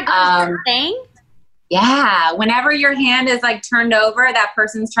 Oh my God, is that a thing? Yeah. Whenever your hand is like turned over, that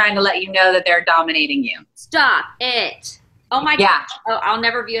person's trying to let you know that they're dominating you. Stop it. Oh my God. Oh, I'll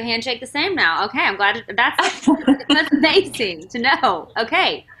never view a handshake the same now. Okay. I'm glad that's amazing to know.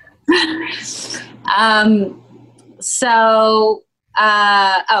 Okay. So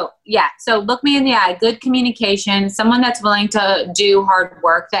look me in the eye, good communication, someone that's willing to do hard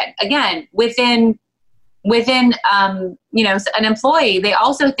work that, again, within, an employee, they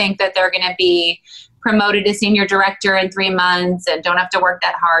also think that they're going to be promoted to senior director in 3 months and don't have to work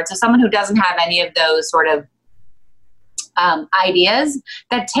that hard. So someone who doesn't have any of those sort of ideas,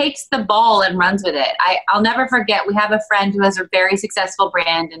 that takes the ball and runs with it. I'll never forget, we have a friend who has a very successful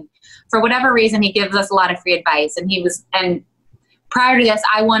brand, and for whatever reason, he gives us a lot of free advice. And prior to this,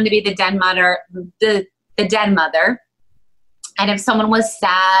 I wanted to be the den mother, the den mother. And if someone was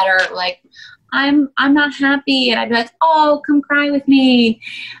sad or like, I'm not happy, and I'd be like, oh, come cry with me.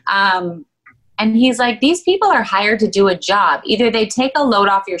 And he's like, these people are hired to do a job. Either they take a load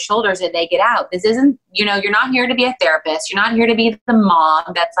off your shoulders or they get out. This isn't, you're not here to be a therapist. You're not here to be the mom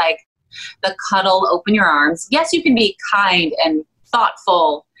that's like the cuddle, open your arms. Yes, you can be kind and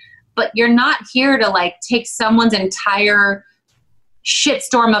thoughtful, but you're not here to like take someone's entire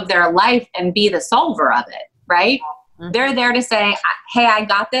shitstorm of their life and be the solver of it, right? Mm-hmm. They're there to say, hey, I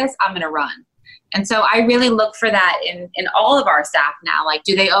got this, I'm going to run. And so I really look for that in all of our staff now. Like,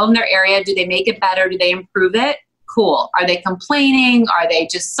 do they own their area? Do they make it better? Do they improve it? Cool. Are they complaining? Are they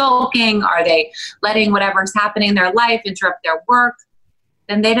just sulking? Are they letting whatever's happening in their life interrupt their work?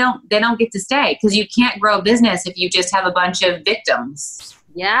 Then they don't get to stay, because you can't grow a business if you just have a bunch of victims.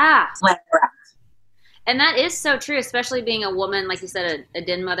 Yeah. And that is so true, especially being a woman, like you said, a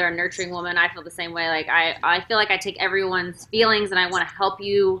den mother, a nurturing woman. I feel the same way. Like I feel like I take everyone's feelings and I want to help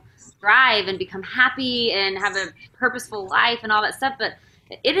you thrive and become happy and have a purposeful life and all that stuff. But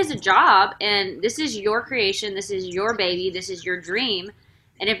it is a job, and this is your creation. This is your baby. This is your dream.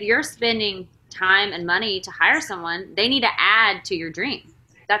 And if you're spending time and money to hire someone, they need to add to your dream.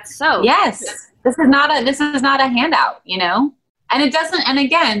 That's so. Yes. This is not a handout, And it doesn't, and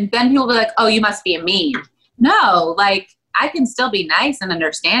again, then people will be like, oh, you must be mean. No, like, I can still be nice and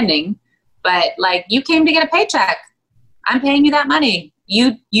understanding, but like, you came to get a paycheck. I'm paying you that money.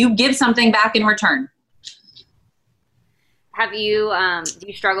 You give something back in return. Have you, do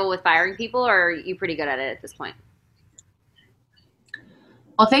you struggle with firing people, or are you pretty good at it at this point?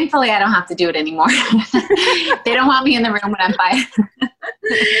 Well, thankfully, I don't have to do it anymore. They don't want me in the room when I'm fired.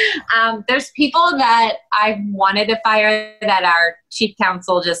 There's people that I wanted to fire that our chief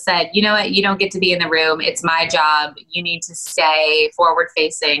counsel just said, you know what, you don't get to be in the room. It's my job. You need to stay forward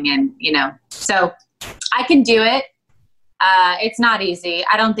facing. And, so I can do it. It's not easy.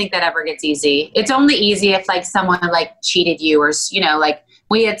 I don't think that ever gets easy. It's only easy if like someone like cheated you, or, like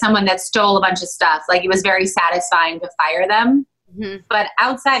we had someone that stole a bunch of stuff. Like, it was very satisfying to fire them. Mm-hmm. But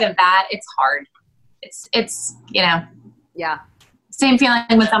outside of that, it's hard. It's Yeah. Same feeling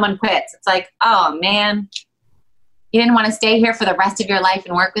when someone quits. It's like, oh man, you didn't want to stay here for the rest of your life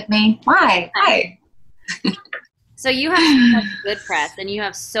and work with me? Why? So you have such good press, and you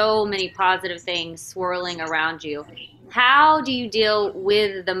have so many positive things swirling around you. How do you deal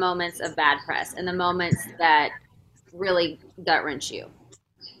with the moments of bad press and the moments that really gut wrench you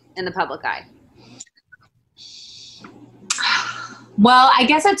in the public eye? Well, I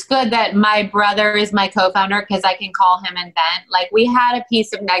guess it's good that my brother is my co-founder, because I can call him and vent. Like, we had a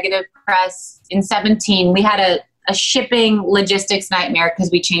piece of negative press in 2017. We had a shipping logistics nightmare because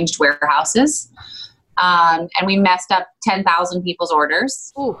we changed warehouses. And we messed up 10,000 people's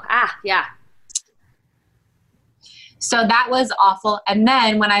orders. Yeah. So that was awful. And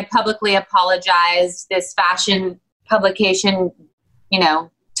then when I publicly apologized, this fashion publication,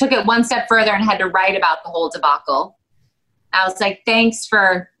 took it one step further and had to write about the whole debacle. I was like, thanks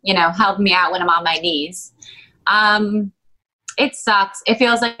for, helping me out when I'm on my knees. It sucks. It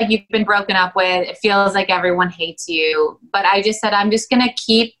feels like you've been broken up with. It feels like everyone hates you. But I just said, I'm just going to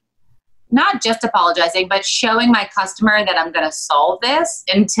keep not just apologizing, but showing my customer that I'm going to solve this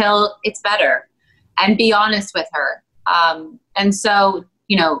until it's better, and be honest with her. And so,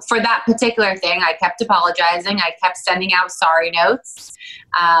 for that particular thing, I kept apologizing. I kept sending out sorry notes.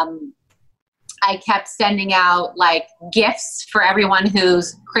 I kept sending out like gifts for everyone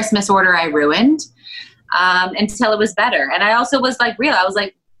whose Christmas order I ruined, until it was better. And I also was like real. I was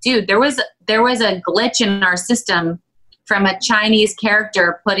like, dude, there was a glitch in our system from a Chinese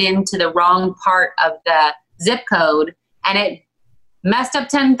character put into the wrong part of the zip code, and it messed up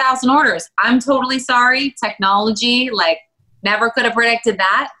 10,000 orders. I'm totally sorry. Technology, like, never could have predicted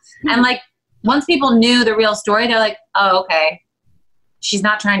that. And like, once people knew the real story, they're like, oh, okay, she's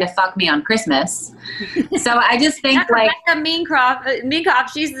not trying to fuck me on Christmas. So I just think that's like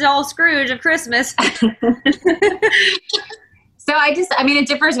Minkoff, she's the old Scrooge of Christmas. So it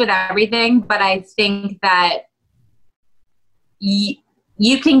differs with everything, but I think that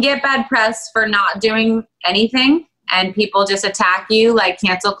you can get bad press for not doing anything, and people just attack you. Like,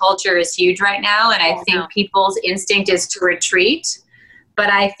 cancel culture is huge right now, and I think people's instinct is to retreat. But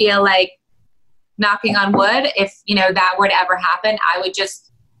I feel like, knocking on wood, if that were to ever happen, I would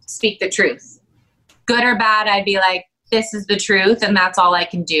just speak the truth. Good or bad, I'd be like, this is the truth, and that's all I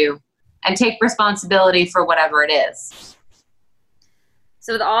can do, and take responsibility for whatever it is.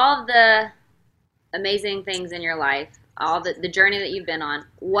 So with all of the amazing things in your life, all the journey that you've been on,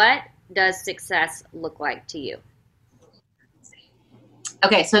 what does success look like to you?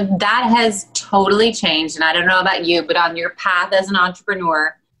 Okay, so that has totally changed, and I don't know about you, but on your path as an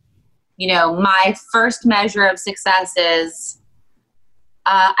entrepreneur, my first measure of success is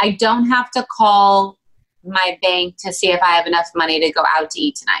I don't have to call my bank to see if I have enough money to go out to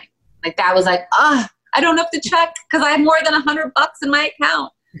eat tonight. Like, that was like, I don't have to check because I have more than $100 in my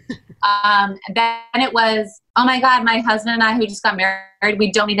account. Then it was, oh my God, my husband and I, who just got married,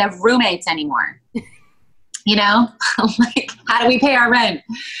 we don't need to have roommates anymore. Like, how do we pay our rent?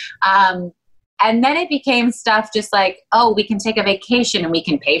 And then it became stuff just like, oh, we can take a vacation and we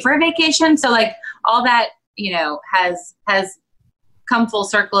can pay for a vacation. So like, all that, has come full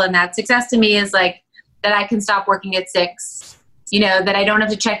circle. And that success to me is like that I can stop working at 6, that I don't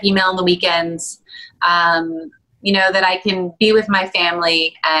have to check email on the weekends, that I can be with my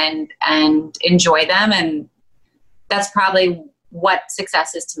family and enjoy them. And that's probably what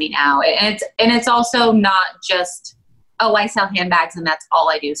success is to me now. And it's also not just, oh, I sell handbags and that's all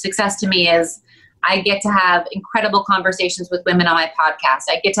I do. Success to me is I get to have incredible conversations with women on my podcast.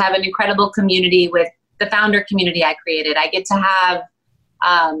 I get to have an incredible community with the founder community I created. I get to have,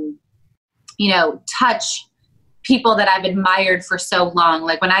 touch people that I've admired for so long.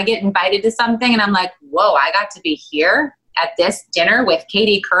 Like, when I get invited to something and I'm like, whoa, I got to be here at this dinner with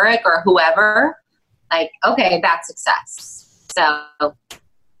Katie Couric or whoever, like, okay, that's success. So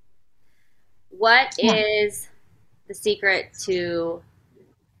what is the secret to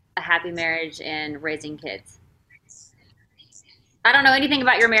a happy marriage and raising kids? I don't know anything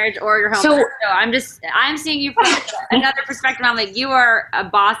about your marriage or your home. So I'm seeing you from another perspective. I'm like, you are a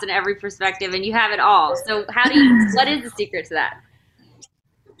boss in every perspective and you have it all. So what is the secret to that?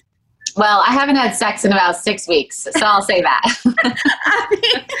 Well, I haven't had sex in about 6 weeks, so I'll say that.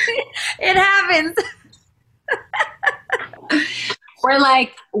 It happens. We're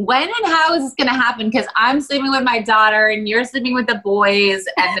like, when and how is this going to happen? Because I'm sleeping with my daughter and you're sleeping with the boys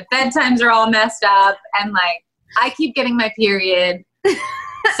and the bedtimes are all messed up. And like, I keep getting my period.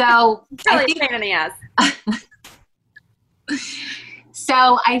 So really I think, pain in the ass.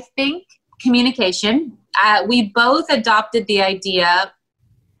 So I think communication, we both adopted the idea.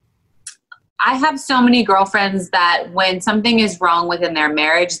 I have so many girlfriends that when something is wrong within their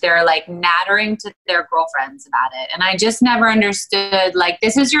marriage, they're like nattering to their girlfriends about it. And I just never understood, like,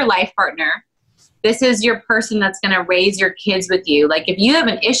 this is your life partner. This is your person that's going to raise your kids with you. Like, if you have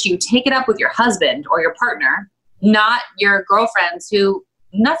an issue, take it up with your husband or your partner, not your girlfriends, who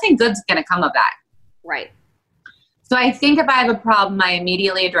nothing good's going to come of that. Right. So I think if I have a problem, I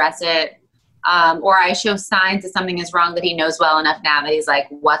immediately address it. Or I show signs that something is wrong that he knows well enough now that he's like,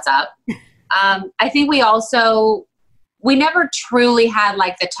 what's up? I think we never truly had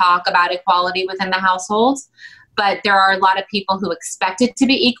like the talk about equality within the household, but there are a lot of people who expect it to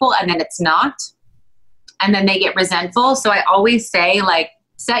be equal and then it's not. And then they get resentful. So I always say, like,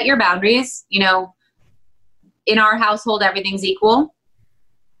 set your boundaries. In our household, everything's equal.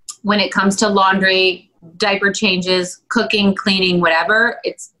 When it comes to laundry, diaper changes, cooking, cleaning, whatever,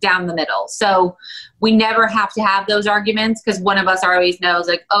 it's down the middle. So we never have to have those arguments because one of us always knows,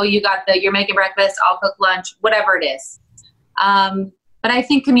 like, oh, you're making breakfast, I'll cook lunch, whatever it is. But I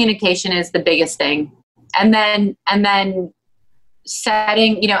think communication is the biggest thing. And then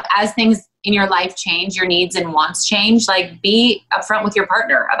setting, as things in your life change, your needs and wants change, like, be upfront with your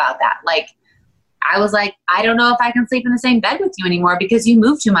partner about that. Like, I was like, I don't know if I can sleep in the same bed with you anymore because you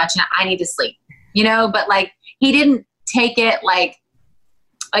move too much and I need to sleep, but like, he didn't take it like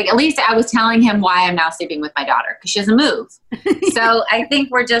at least I was telling him why I'm now sleeping with my daughter because she doesn't move. So I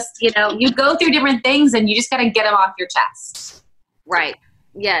think we're just, you go through different things and you just got to get them off your chest. Right.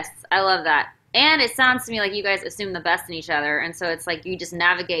 Yes. I love that. And it sounds to me like you guys assume the best in each other. And so it's like you just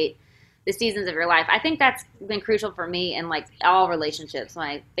navigate the seasons of your life. I think that's been crucial for me in like all relationships,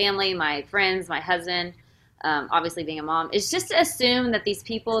 my family, my friends, my husband, obviously being a mom, is just to assume that these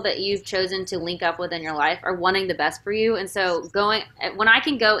people that you've chosen to link up with in your life are wanting the best for you. And so when I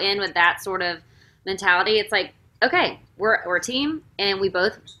can go in with that sort of mentality, it's like, okay, we're a team and we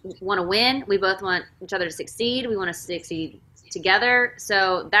both want to win. We both want each other to succeed. We want to succeed together.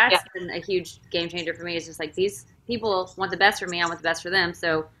 So that's been a huge game changer for me. It's just like these people want the best for me. I want the best for them.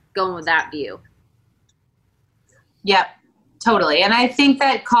 So going with that view. Yep, totally. And I think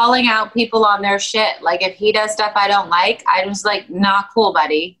that calling out people on their shit, like if he does stuff I don't like, I'm just like, not cool,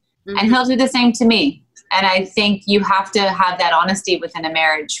 buddy. Mm-hmm. And he'll do the same to me. And I think you have to have that honesty within a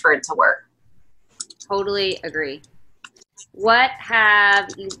marriage for it to work. Totally agree. What have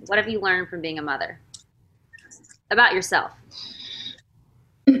you learned from being a mother about yourself?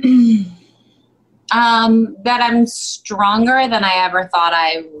 That I'm stronger than I ever thought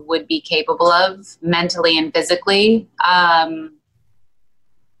I would be capable of mentally and physically.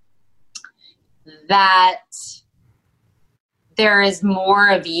 That there is more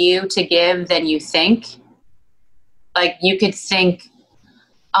of you to give than you think. Like you could think,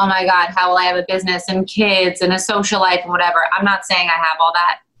 oh my God, how will I have a business and kids and a social life and whatever. I'm not saying I have all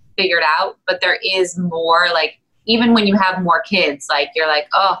that figured out, but there is more. Like even when you have more kids, like you're like,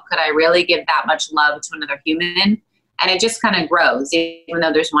 oh, could I really give that much love to another human? And it just kind of grows, even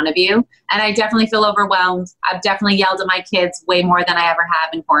though there's one of you. And I definitely feel overwhelmed. I've definitely yelled at my kids way more than I ever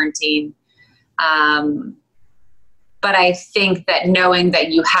have in quarantine. But I think that knowing that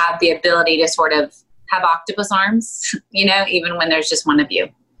you have the ability to sort of have octopus arms, even when there's just one of you.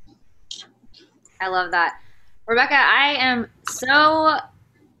 I love that. Rebecca, I am so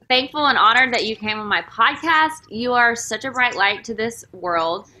thankful and honored that you came on my podcast. You are such a bright light to this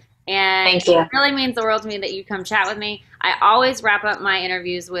world. And thank you. It really means the world to me that you come chat with me. I always wrap up my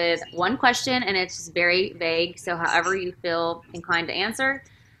interviews with one question, and it's just very vague. So however you feel inclined to answer.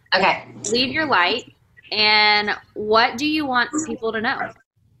 Okay. Leave your light. And what do you want people to know?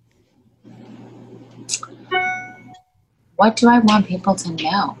 What do I want people to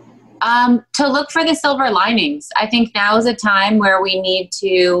know? To look for the silver linings. I think now is a time where we need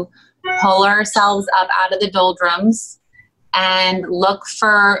to pull ourselves up out of the doldrums and look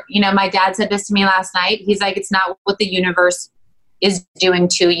for, my dad said this to me last night. He's like, it's not what the universe is doing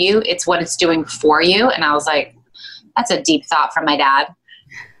to you, it's what it's doing for you. And I was like, that's a deep thought from my dad.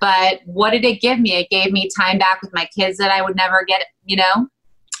 But what did it give me? It gave me time back with my kids that I would never get,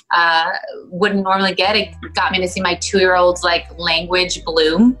 wouldn't normally get. It got me to see my 2-year-old's language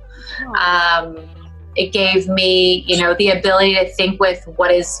bloom. It gave me, the ability to think with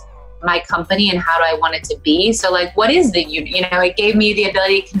what is my company and how do I want it to be. So what is it gave me the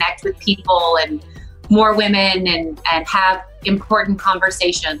ability to connect with people and more women and have important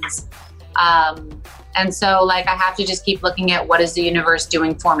conversations. And so I have to just keep looking at what is the universe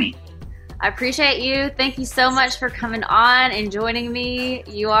doing for me. I appreciate you. Thank you so much for coming on and joining me.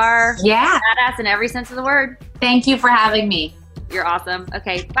 You are badass in every sense of the word. Thank you for having me. You're awesome.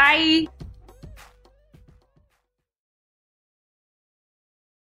 Okay, bye.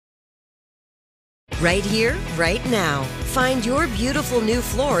 Right here, right now. Find your beautiful new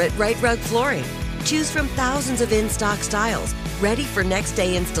floor at Right Rug Flooring. Choose from thousands of in-stock styles, ready for next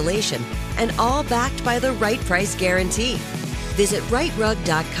day installation, and all backed by the right price guarantee. Visit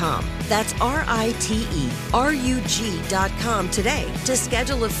rightrug.com. That's RITERUG.com today to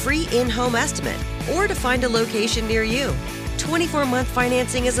schedule a free in-home estimate or to find a location near you. 24-month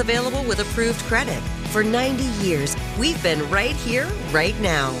financing is available with approved credit. For 90 years, we've been right here, right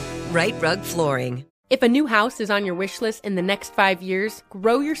now. Right Rug Flooring. If a new house is on your wish list in the next 5 years,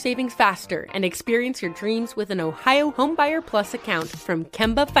 grow your savings faster and experience your dreams with an Ohio Homebuyer Plus account from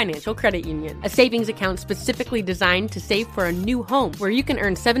Kemba Financial Credit Union. A savings account specifically designed to save for a new home where you can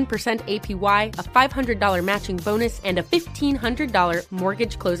earn 7% APY, a $500 matching bonus, and a $1,500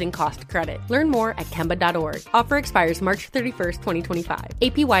 mortgage closing cost credit. Learn more at Kemba.org. Offer expires March 31st, 2025.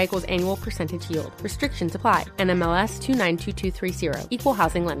 APY equals annual percentage yield. Restrictions apply. NMLS 292230. Equal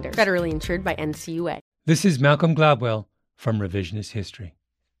housing lender. Federally insured by NCUA. This is Malcolm Gladwell from Revisionist History.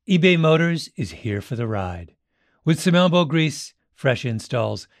 eBay Motors is here for the ride. With some elbow grease, fresh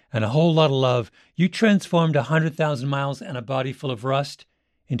installs, and a whole lot of love, you transformed 100,000 miles and a body full of rust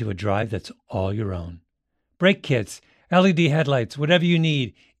into a drive that's all your own. Brake kits, LED headlights, whatever you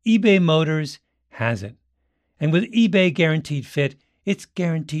need, eBay Motors has it. And with eBay Guaranteed Fit, it's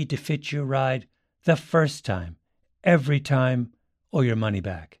guaranteed to fit your ride the first time, every time, or your money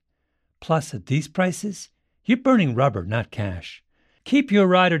back. Plus, at these prices, you're burning rubber, not cash. Keep your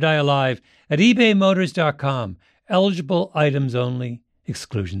ride or die alive at ebaymotors.com. Eligible items only.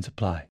 Exclusions apply.